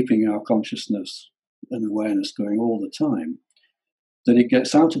keeping our consciousness and awareness going all the time, that it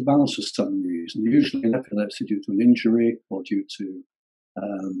gets out of balance for some reason, usually in epilepsy due to an injury or due to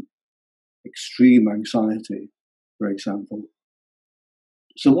extreme anxiety, for example.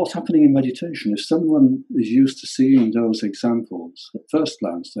 So what's happening in meditation? If someone is used to seeing those examples, at first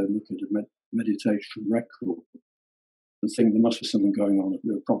glance they look at a meditation record and think there must be something going on, a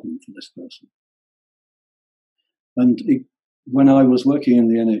real problem for this person. And when I was working in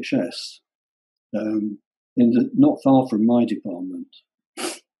the NHS, not far from my department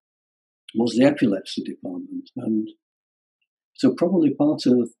was the epilepsy department. And so probably part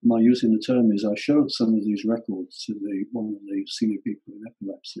of my using the term is I showed some of these records to one of the senior people in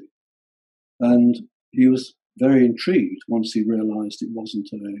epilepsy. And he was very intrigued once he realized it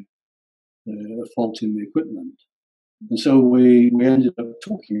wasn't a fault in the equipment. And so we ended up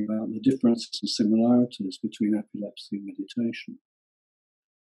talking about the differences and similarities between epilepsy and meditation.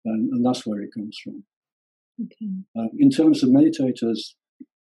 And that's where it comes from. Okay. In terms of meditators,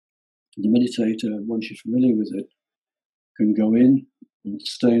 the meditator, once you're familiar with it, can go in and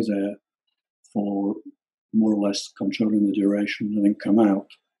stay there for more or less controlling the duration and then come out,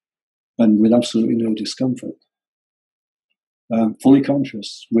 and with absolutely no discomfort. Fully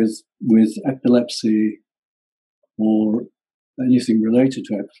conscious. With epilepsy or anything related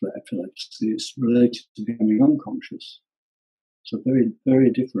to epilepsy, it's related to becoming unconscious. So very, very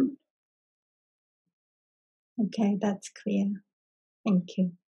different. Okay, that's clear. Thank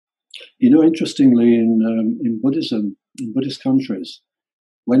you. You know, interestingly, in Buddhism, in Buddhist countries,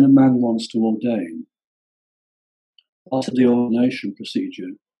 when a man wants to ordain, part of the ordination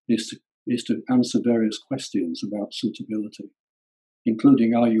procedure is to answer various questions about suitability,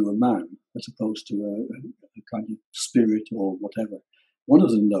 including, are you a man, as opposed to a kind of spirit or whatever. One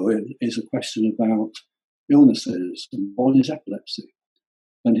of them, though, is a question about illnesses, and one is epilepsy.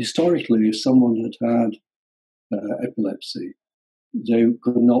 And historically, if someone had epilepsy, they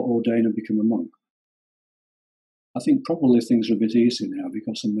could not ordain and become a monk. I think probably things are a bit easier now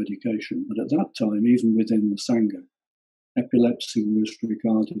because of medication, but at that time, even within the Sangha, epilepsy was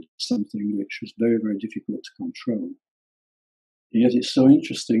regarded as something which was very, very difficult to control. Yet it's so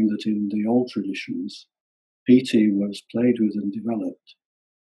interesting that in the old traditions, Pīti was played with and developed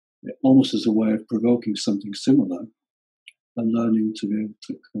almost as a way of provoking something similar and learning to be able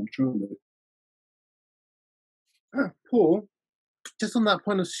to control it. Paul, just on that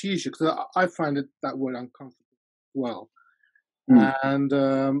point of seizure, because I find that word uncomfortable as well. And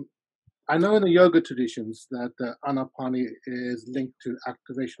I know in the yoga traditions that anapani is linked to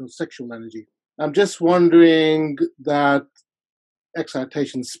activation of sexual energy. I'm just wondering that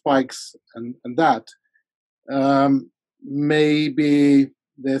excitation spikes and that maybe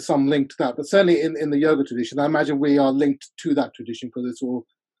there's some link to that, but certainly in the yoga tradition, I imagine we are linked to that tradition because it's all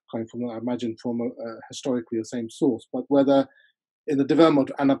coming from, I imagine, from historically the same source. But whether in the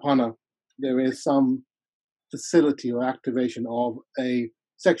development of anapana there is some facility or activation of a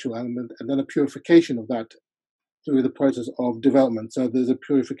sexual element and then a purification of that through the process of development. So there's a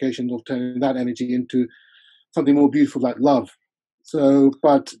purification of turning that energy into something more beautiful like love. So,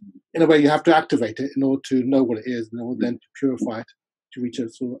 but in a way you have to activate it in order to know what it is and then to purify it to reach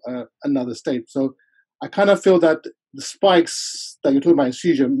another state. So I kind of feel that the spikes that you're talking about in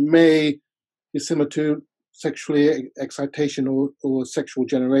seizure may be similar to sexually excitation or sexual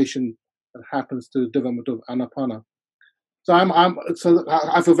generation that happens to the development of anapana. So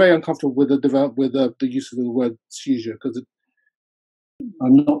I feel very uncomfortable with the use of the word seizure because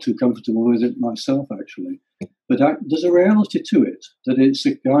I'm not too comfortable with it myself, actually. But there's a reality to it, that it's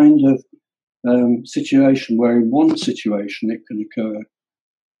a kind of situation where in one situation it can occur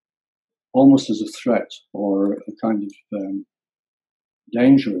almost as a threat or a kind of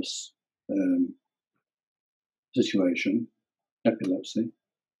dangerous situation, epilepsy.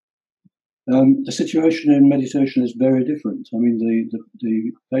 The situation in meditation is very different. I mean,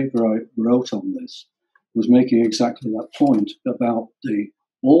 the paper I wrote on this was making exactly that point about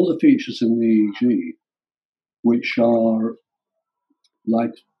all the features in the EEG, which are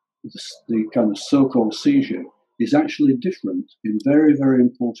like the kind of so-called seizure, is actually different in very, very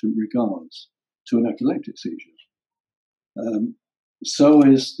important regards to an epileptic seizure. So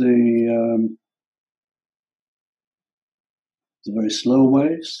is the very slow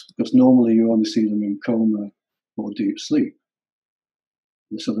waves, because normally you only see them in coma or deep sleep.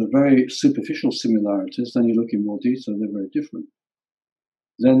 So they're very superficial similarities. Then you look in more detail, they're very different.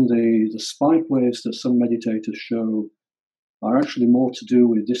 Then the spike waves that some meditators show are actually more to do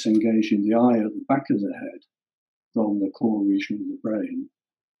with disengaging the eye at the back of the head from the core region of the brain,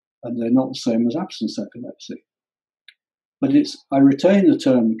 and they're not the same as absence epilepsy. But I retain the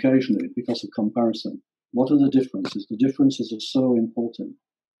term occasionally because of comparison. What are the differences? The differences are so important.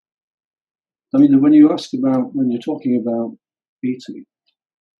 I mean, when you're talking about Pīti,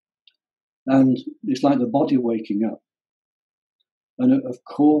 and it's like the body waking up, And of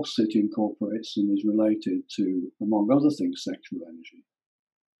course it incorporates and is related to, among other things, sexual energy.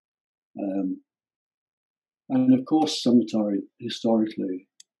 And of course samatha historically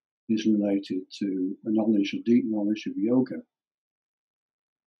is related to a deep knowledge of yoga.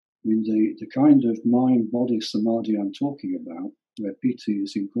 I mean, the kind of mind-body samadhi I'm talking about, where Pīti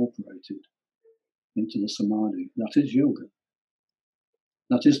is incorporated into the samadhi, that is yoga.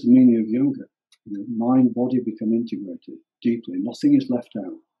 That is the meaning of yoga. Mind, body become integrated deeply. Nothing is left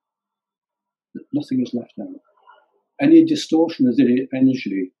out. Nothing is left out. Any distortion of the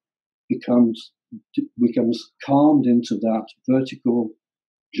energy becomes calmed into that vertical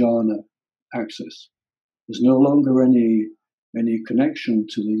jhana axis. There's no longer any connection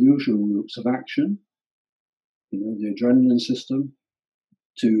to the usual routes of action, the adrenaline system,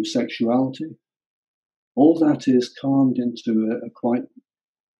 to sexuality. All that is calmed into a quite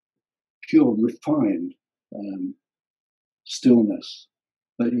pure, refined stillness,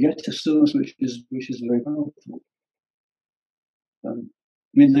 but yet a stillness which is very powerful.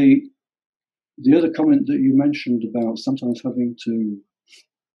 The other comment that you mentioned about sometimes having to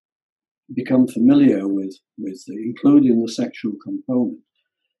become familiar with including the sexual component.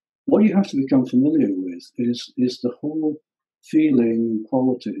 What you have to become familiar with is the whole feeling and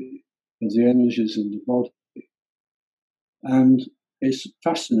quality of the energies in the body. And it's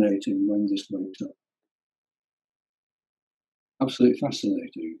fascinating when this wakes up. Absolutely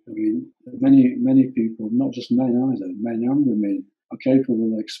fascinating. I mean, many people, not just men either, men and women, are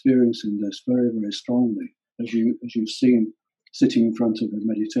capable of experiencing this very, very strongly. As you've seen, sitting in front of a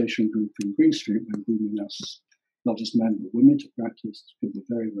meditation group in Green Street, when women ask not just men but women to practice, it can be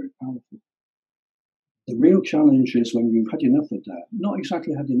very, very powerful. The real challenge is when you've had enough of that, not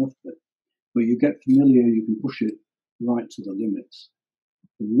exactly had enough of it, but you get familiar, you can push it right to the limits.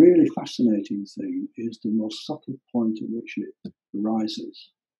 The really fascinating thing is the most subtle point at which it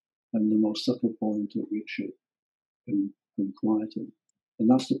arises and the most subtle point at which it can quieten. And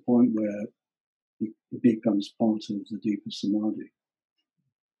that's the point where it becomes part of the deeper samadhi.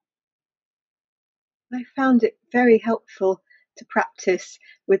 I found it very helpful to practice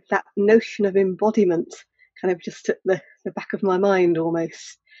with that notion of embodiment kind of just at the back of my mind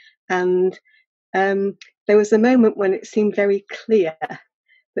almost. And there was a moment when it seemed very clear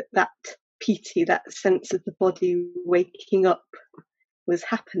that Pīti, that sense of the body waking up, was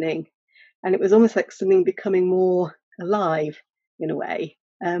happening. And it was almost like something becoming more alive in a way.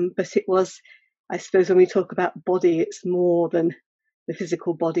 But it was, I suppose, when we talk about body, it's more than the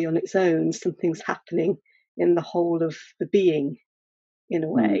physical body on its own. Something's happening in the whole of the being in a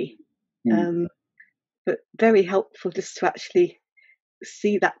way. But very helpful just to actually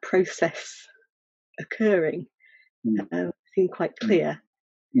see that process occurring. Seemed quite clear.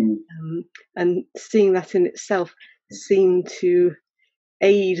 And seeing that in itself seemed to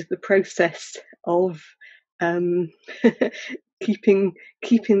aid the process of keeping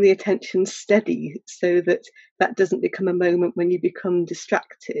the attention steady, so that doesn't become a moment when you become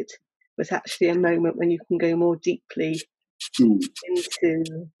distracted, but actually a moment when you can go more deeply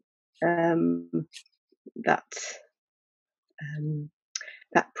into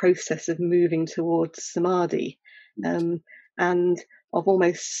that process of moving towards samadhi, and of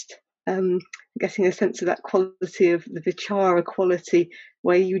almost getting a sense of that quality of the vichara quality,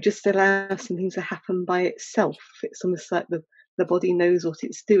 where you just allow something to happen by itself. It's almost like the body knows what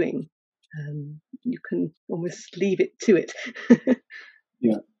it's doing. You can almost leave it to it.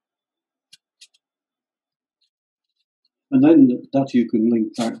 Yeah. And then that you can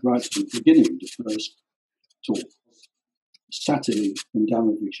link back right to the beginning, the first talk. Sati and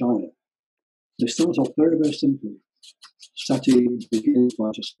Dhamma Vichaya. They start off very, very simply. Sati begins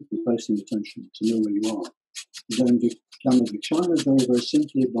by just placing attention to know where you are. And then Dhamma Vichaya very, very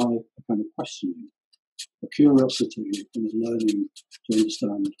simply by a kind of questioning, a curiosity and a learning to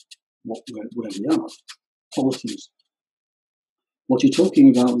understand where we are, qualities. What you're talking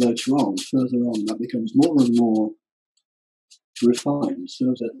about later on, further on, that becomes more and more refined, so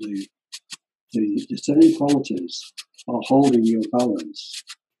that the same qualities are holding your balance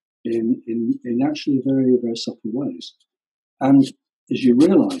in actually very, very subtle ways. And as you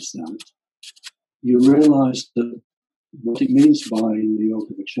realise that, you realise that what it means by in the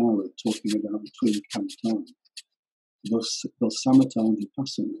Yoga Vichara, talking about the twin kamatan, those samatha and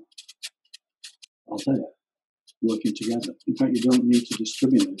vipassana are there, working together. In fact, you don't need to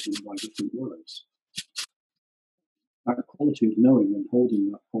discriminate them by different words. That quality of knowing and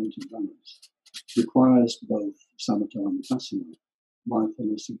holding that point of balance requires both samatha and vipassana,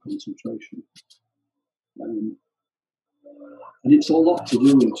 mindfulness and concentration. And it's a lot to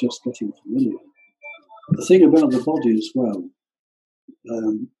do with just getting familiar. The thing about the body as well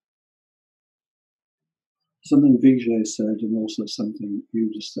something Vijay said, and also something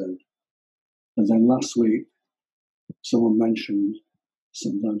you just said. And then last week, someone mentioned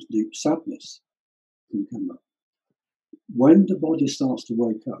sometimes deep sadness can come up. When the body starts to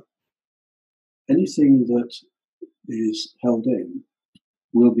wake up, anything that is held in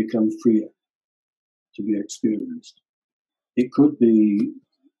will become freer to be experienced. It could be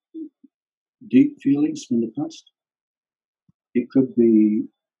deep feelings from the past. It could be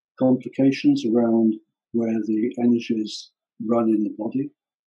complications around where the energies run in the body,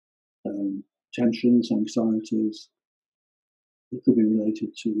 tensions, anxieties. It could be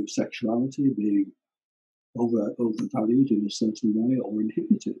related to sexuality, being overvalued in a certain way or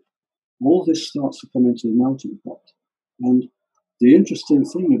inhibited. All this starts to come into the melting pot. And the interesting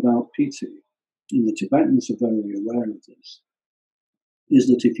thing about Pīti, and the Tibetans are very aware of this, is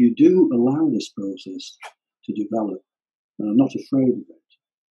that if you do allow this process to develop and are not afraid of it,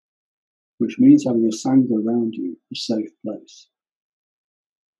 which means having a sangha around you, a safe place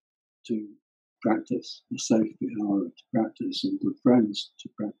to practice, a safe vihara to practice, and good friends to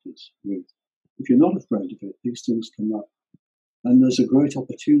practice with. If you're not afraid of it, these things come up. And there's a great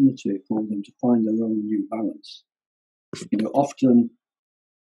opportunity for them to find their own new balance. Often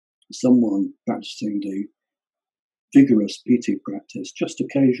someone practicing the vigorous Pīti practice, just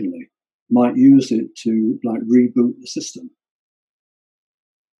occasionally, might use it to reboot the system.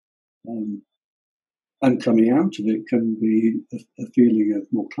 And coming out of it can be a feeling of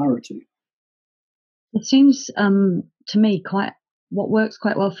more clarity. It seems to me what works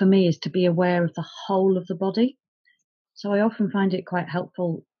quite well for me is to be aware of the whole of the body. So I often find it quite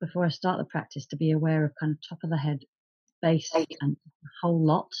helpful before I start the practice to be aware of kind of top of the head, base, and the whole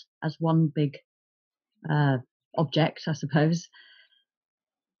lot as one big object, I suppose.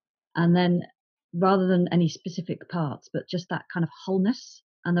 And then rather than any specific parts, but just that kind of wholeness,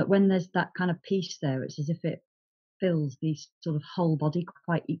 and that when there's that kind of peace there, it's as if it fills the sort of whole body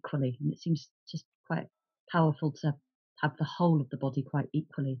quite equally. And it seems just quite powerful to have the whole of the body quite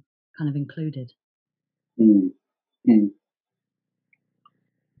equally kind of included.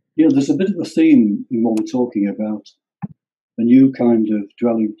 Yeah, there's a bit of a theme in what we're talking about, a new kind of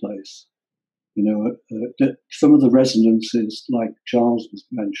dwelling place. Some of the resonances, like Charles was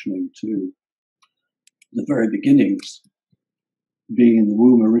mentioning, to the very beginnings, being in the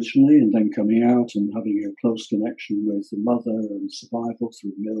womb originally and then coming out and having a close connection with the mother and survival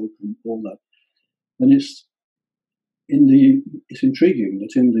through milk and all that. And it's intriguing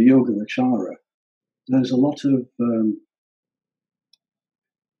that in the Yoga Vichara, there's a lot of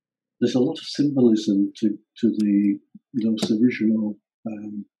symbolism to those original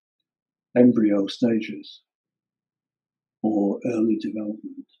embryo stages or early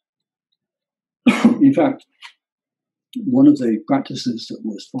development. In fact, one of the practices that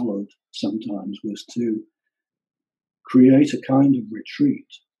was followed sometimes was to create a kind of retreat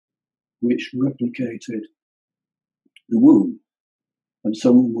which replicated the womb, and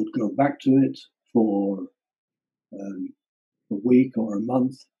someone would go back to it for a week or a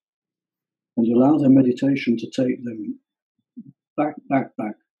month and allow their meditation to take them back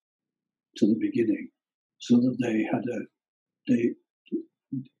to the beginning, so that they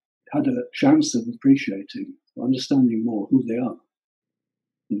had a chance of appreciating, understanding more who they are,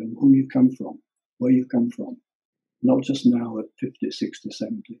 who you come from, where you come from, not just now at 50, 60,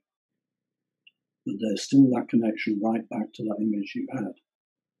 70, but there's still that connection right back to that image you had.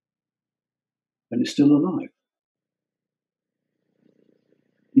 And it's still alive.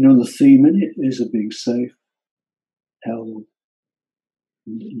 The theme in it is of being safe, held,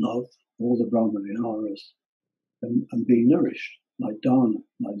 love, all the Brahma Viharas, and being nourished, like dana,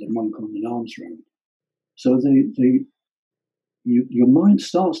 like the monk on an alms round. So your mind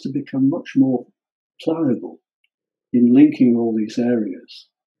starts to become much more pliable in linking all these areas.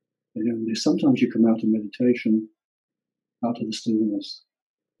 Sometimes you come out of meditation, out of the stillness,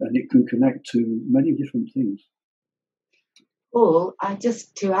 and it can connect to many different things. Paul,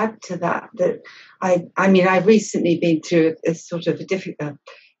 just to add to that I've recently been through a sort of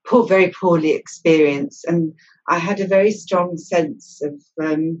very poorly experience, and I had a very strong sense of,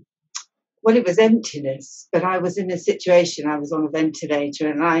 it was emptiness, but I was in a situation, I was on a ventilator,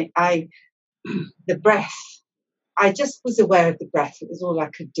 and the breath, I just was aware of the breath. It was all I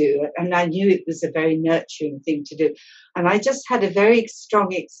could do. And I knew it was a very nurturing thing to do. And I just had a very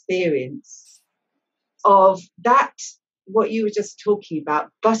strong experience of that, what you were just talking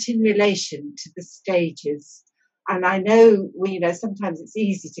about, but in relation to the stages. And I know, sometimes it's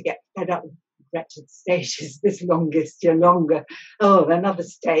easy to get fed up with wretched stages, this longest, you're longer. Oh, another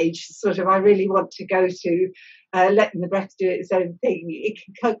stage, sort of, I really want to go to letting the breath do its own thing. It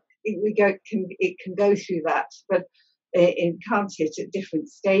can go through that, but it can't hit at different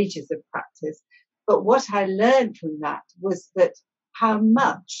stages of practice. But what I learned from that was that how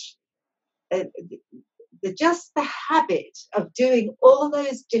much just the habit of doing all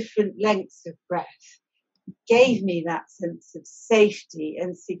those different lengths of breath gave me that sense of safety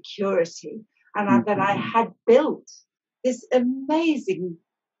and security, and that I had built this amazing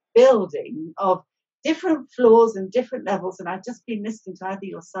building of different floors and different levels. And I've just been listening to either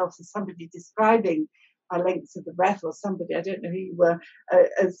yourself or somebody describing our lengths of the breath, or somebody, I don't know who you were,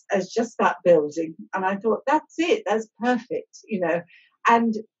 as just that building. And I thought, that's it, that's perfect,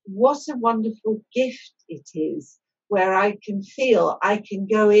 And what a wonderful gift it is, where I can feel I can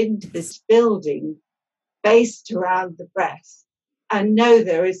go into this building based around the breath and know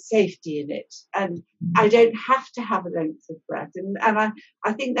there is safety in it, and I don't have to have a length of breath. And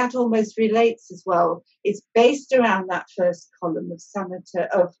I think that almost relates as well. It's based around that first column of samatha,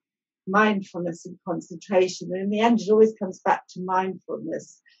 of mindfulness and concentration, and in the end it always comes back to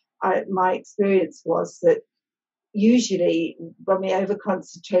mindfulness. My experience was that usually when we over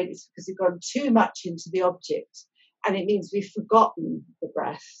concentrate, it's because we've gone too much into the object, and it means we've forgotten the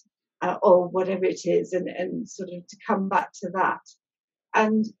breath, or whatever it is, and sort of to come back to that.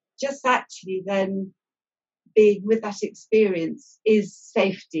 And just actually then being with that experience is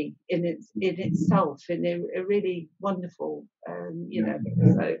safety in itself, in a really wonderful,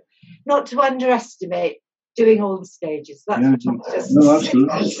 so not to underestimate doing all the stages. That's what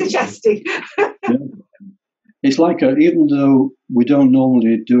I'm just suggesting. Yeah. It's like, even though we don't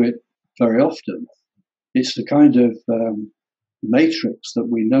normally do it very often, it's the kind of matrix that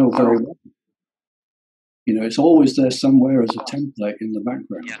we know very well. It's always there somewhere as a template in the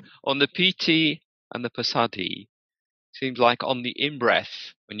background. Yeah. On the Pīti and the Passadhi, seems like on the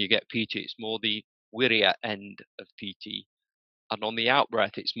in-breath, when you get Pīti, it's more the Virya end of Pīti, and on the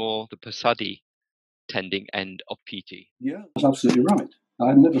out-breath, it's more the Passadhi tending end of Pīti. Yeah, that's absolutely right.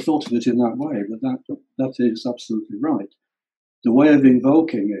 I've never thought of it in that way, but that is absolutely right. The way of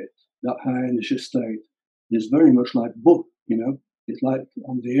invoking it, that high energy state, is very much like book, It's like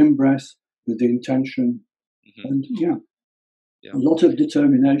on the in-breath with the intention, and a lot of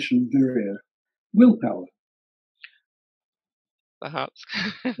determination, virya, willpower. Perhaps.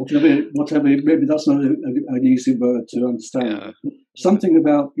 whatever, maybe that's not an easy word to understand. Yeah. Something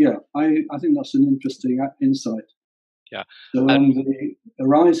about, I think that's an interesting insight. Yeah. So the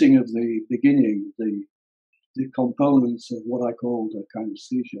arising of the beginning, the components of what I call the kind of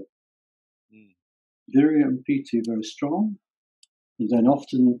seizure, virya and Pīti very strong, and then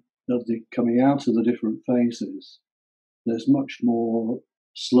often of the coming out of the different phases, there's much more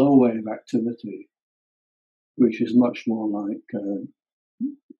slow wave activity, which is much more like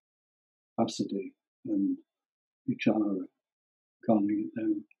Passadhi and vichara, calming it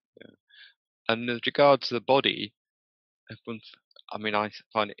down. Yeah. And with regard to the body, I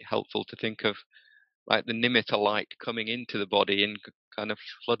find it helpful to think of like the nimitta light coming into the body and kind of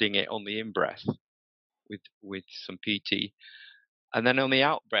flooding it on the in-breath with some Pīti. And then on the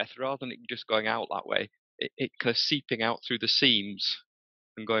out-breath, rather than it just going out that way, it kind of seeping out through the seams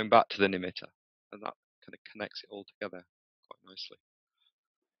and going back to the nimitta. And that kind of connects it all together quite nicely.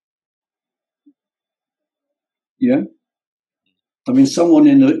 Yeah. I mean, someone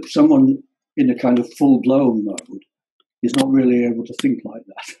in a kind of full-blown mode is not really able to think like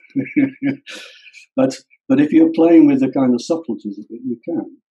that. But if you're playing with the kind of subtleties of it, you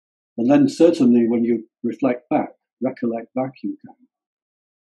can. And then certainly when you recollect back, you can.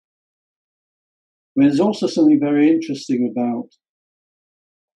 But there's also something very interesting about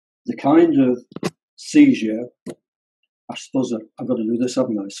the kind of seizure. I suppose I've got to do this,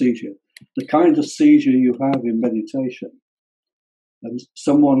 haven't I? Seizure. The kind of seizure you have in meditation. And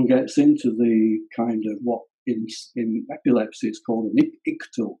someone gets into the kind of what in epilepsy is called an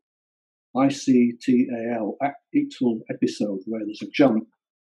ictal, ICTAL, ictal episode, where there's a jump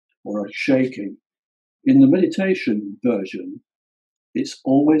or a shaking. In the meditation version, it's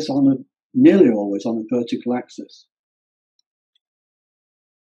nearly always on a vertical axis.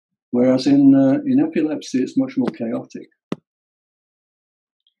 Whereas in epilepsy, it's much more chaotic.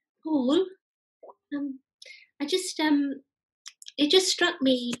 Paul, it just struck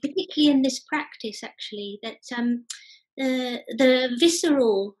me, particularly in this practice, actually, that the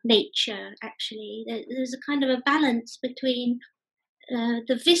visceral nature, actually, there's a kind of a balance between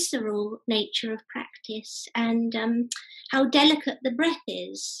the visceral nature of practice and how delicate the breath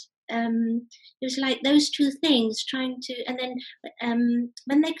is. It was like those two things and then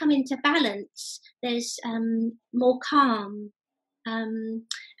when they come into balance, there's more calm, and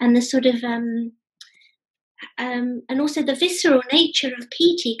the sort of and also the visceral nature of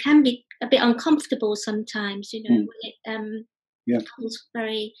Pīti can be a bit uncomfortable sometimes, when it feels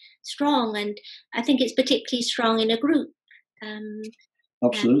very strong, and I think it's particularly strong in a group.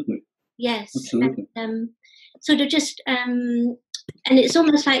 Absolutely. Yes. Absolutely. And, sort of just, and it's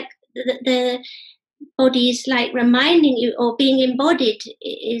almost like the body is like reminding you, or being embodied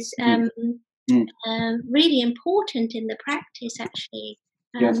is really important in the practice, actually.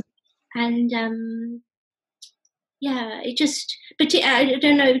 Yes. And it just, I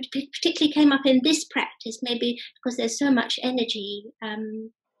don't know, it particularly came up in this practice, maybe because there's so much energy,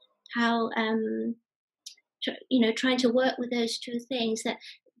 how, trying to work with those two things, that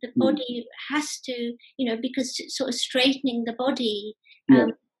the body has to, because sort of straightening the body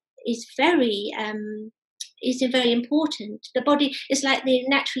is very important. The body is like the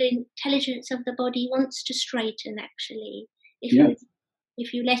natural intelligence of the body wants to straighten, actually.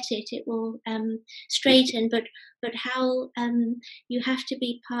 If you let it, it will straighten. But how you have to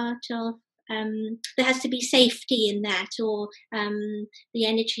be part of. There has to be safety in that, or the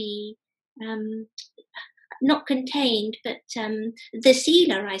energy not contained, but the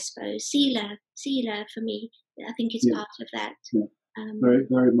sila, I suppose. Sila for me, I think is part of that. Very,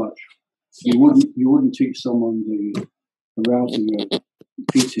 very much. You wouldn't teach someone the arousing of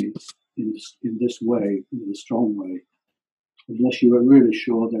Pīti in this way, in a strong way, unless you were really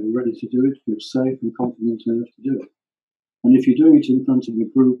sure they were ready to do it, feel safe and confident enough to do it. And if you're doing it in front of a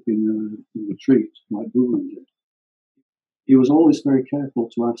group in a retreat, like Bhojjangas did, he was always very careful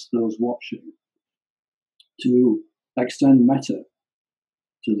to ask those watching to extend metta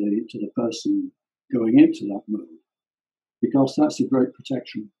to the person going into that mode, because that's a great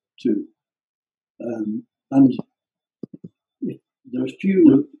protection too. And there are a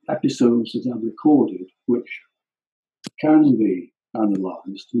few episodes that I've recorded which can be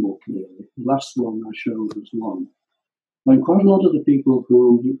analysed more clearly. The last one I showed was one. And quite a lot of the people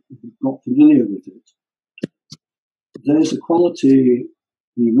who got familiar with it, there's a quality,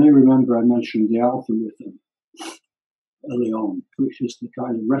 you may remember I mentioned the alpha rhythm early on, which is the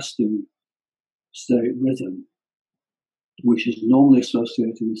kind of resting state rhythm, which is normally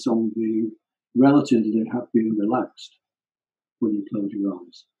associated with someone being relatively happy and relaxed when you close your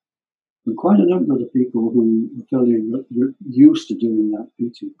eyes. And quite a number of the people who are fairly used to doing that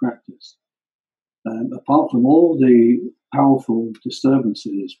Pīti practice, apart from all the powerful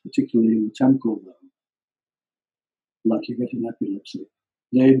disturbances, particularly in the temporal zone, like you get in epilepsy,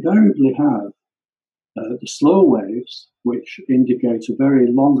 they invariably have the slow waves, which indicate a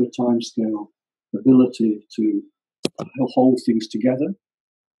very longer timescale ability to hold things together,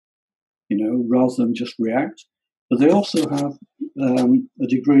 rather than just react. But they also have a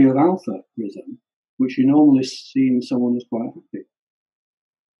degree of alpha rhythm, which you normally see in someone who's quite happy.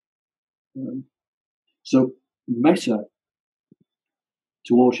 So metta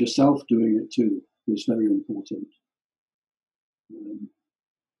towards yourself doing it too is very important.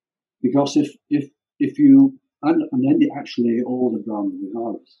 Because if you, and then actually all the Brahma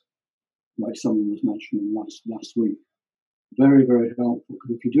Viharas, like someone was mentioning last week, very, very helpful.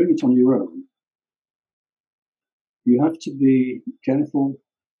 Because if you're doing it on your own, you have to be careful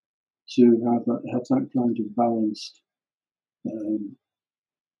to have that kind of balanced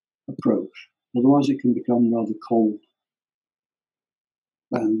approach. Otherwise, it can become rather cold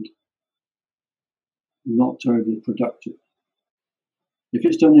and not terribly productive. If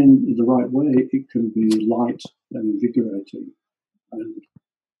it's done in the right way, it can be light and invigorating, and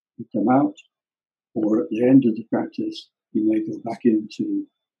you come out, or at the end of the practice, you may go back into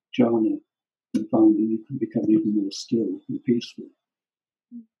jhana and find that you can become even more still and peaceful.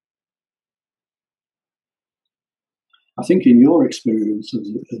 I think in your experience of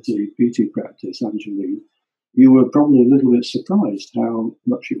the Pīti practice, Angeline, you were probably a little bit surprised how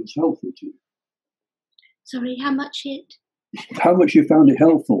much it was helpful to you. Sorry, how much you found it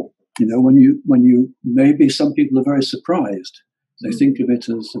helpful. When you maybe some people are very surprised. They think of it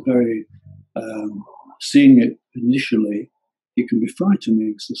as a very, seeing it initially, it can be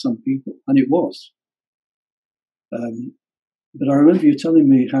frightening to some people, and it was. But I remember you telling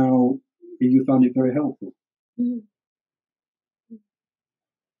me how you found it very helpful.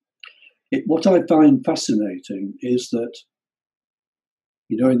 What I find fascinating is that,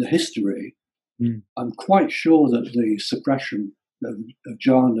 in the history, I'm quite sure that the suppression of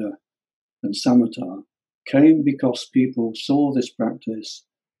jhana and samatha came because people saw this practice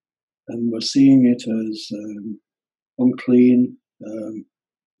and were seeing it as unclean,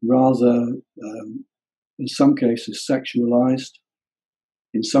 rather, in some cases, sexualized,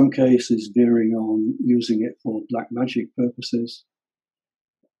 in some cases, veering on using it for black magic purposes.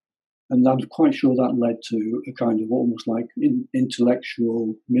 And I'm quite sure that led to a kind of almost like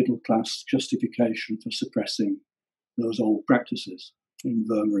intellectual middle-class justification for suppressing those old practices in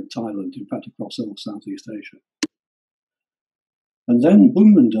Burma and Thailand, in fact across all Southeast Asia. And then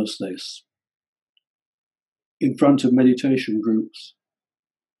Bunman does this in front of meditation groups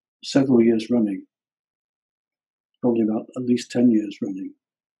several years running, probably about at least 10 years running.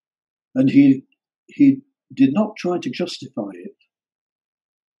 And he did not try to justify it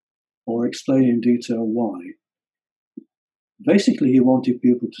or explain in detail why. Basically, he wanted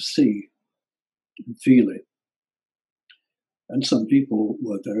people to see and feel it. And some people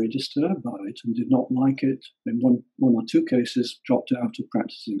were very disturbed by it and did not like it. In one or two cases, dropped out of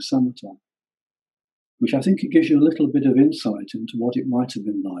practicing samatha, which I think it gives you a little bit of insight into what it might have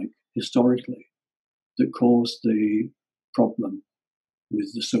been like historically that caused the problem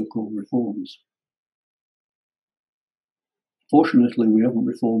with the so-called reforms. Fortunately, we haven't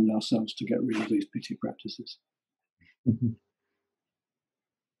reformed ourselves to get rid of these pity practices.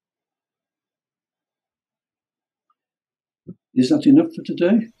 Is that enough for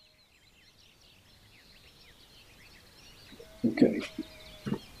today? Okay.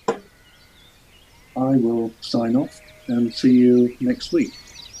 I will sign off and see you next week.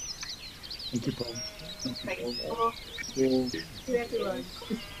 Thank you, Paul. Thanks, Paul. Thank you, everyone.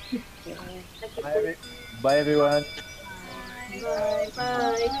 Bye, everyone. Bye.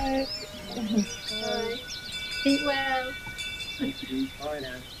 Bye. Bye. Be well. Bye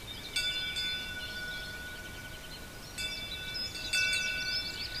now.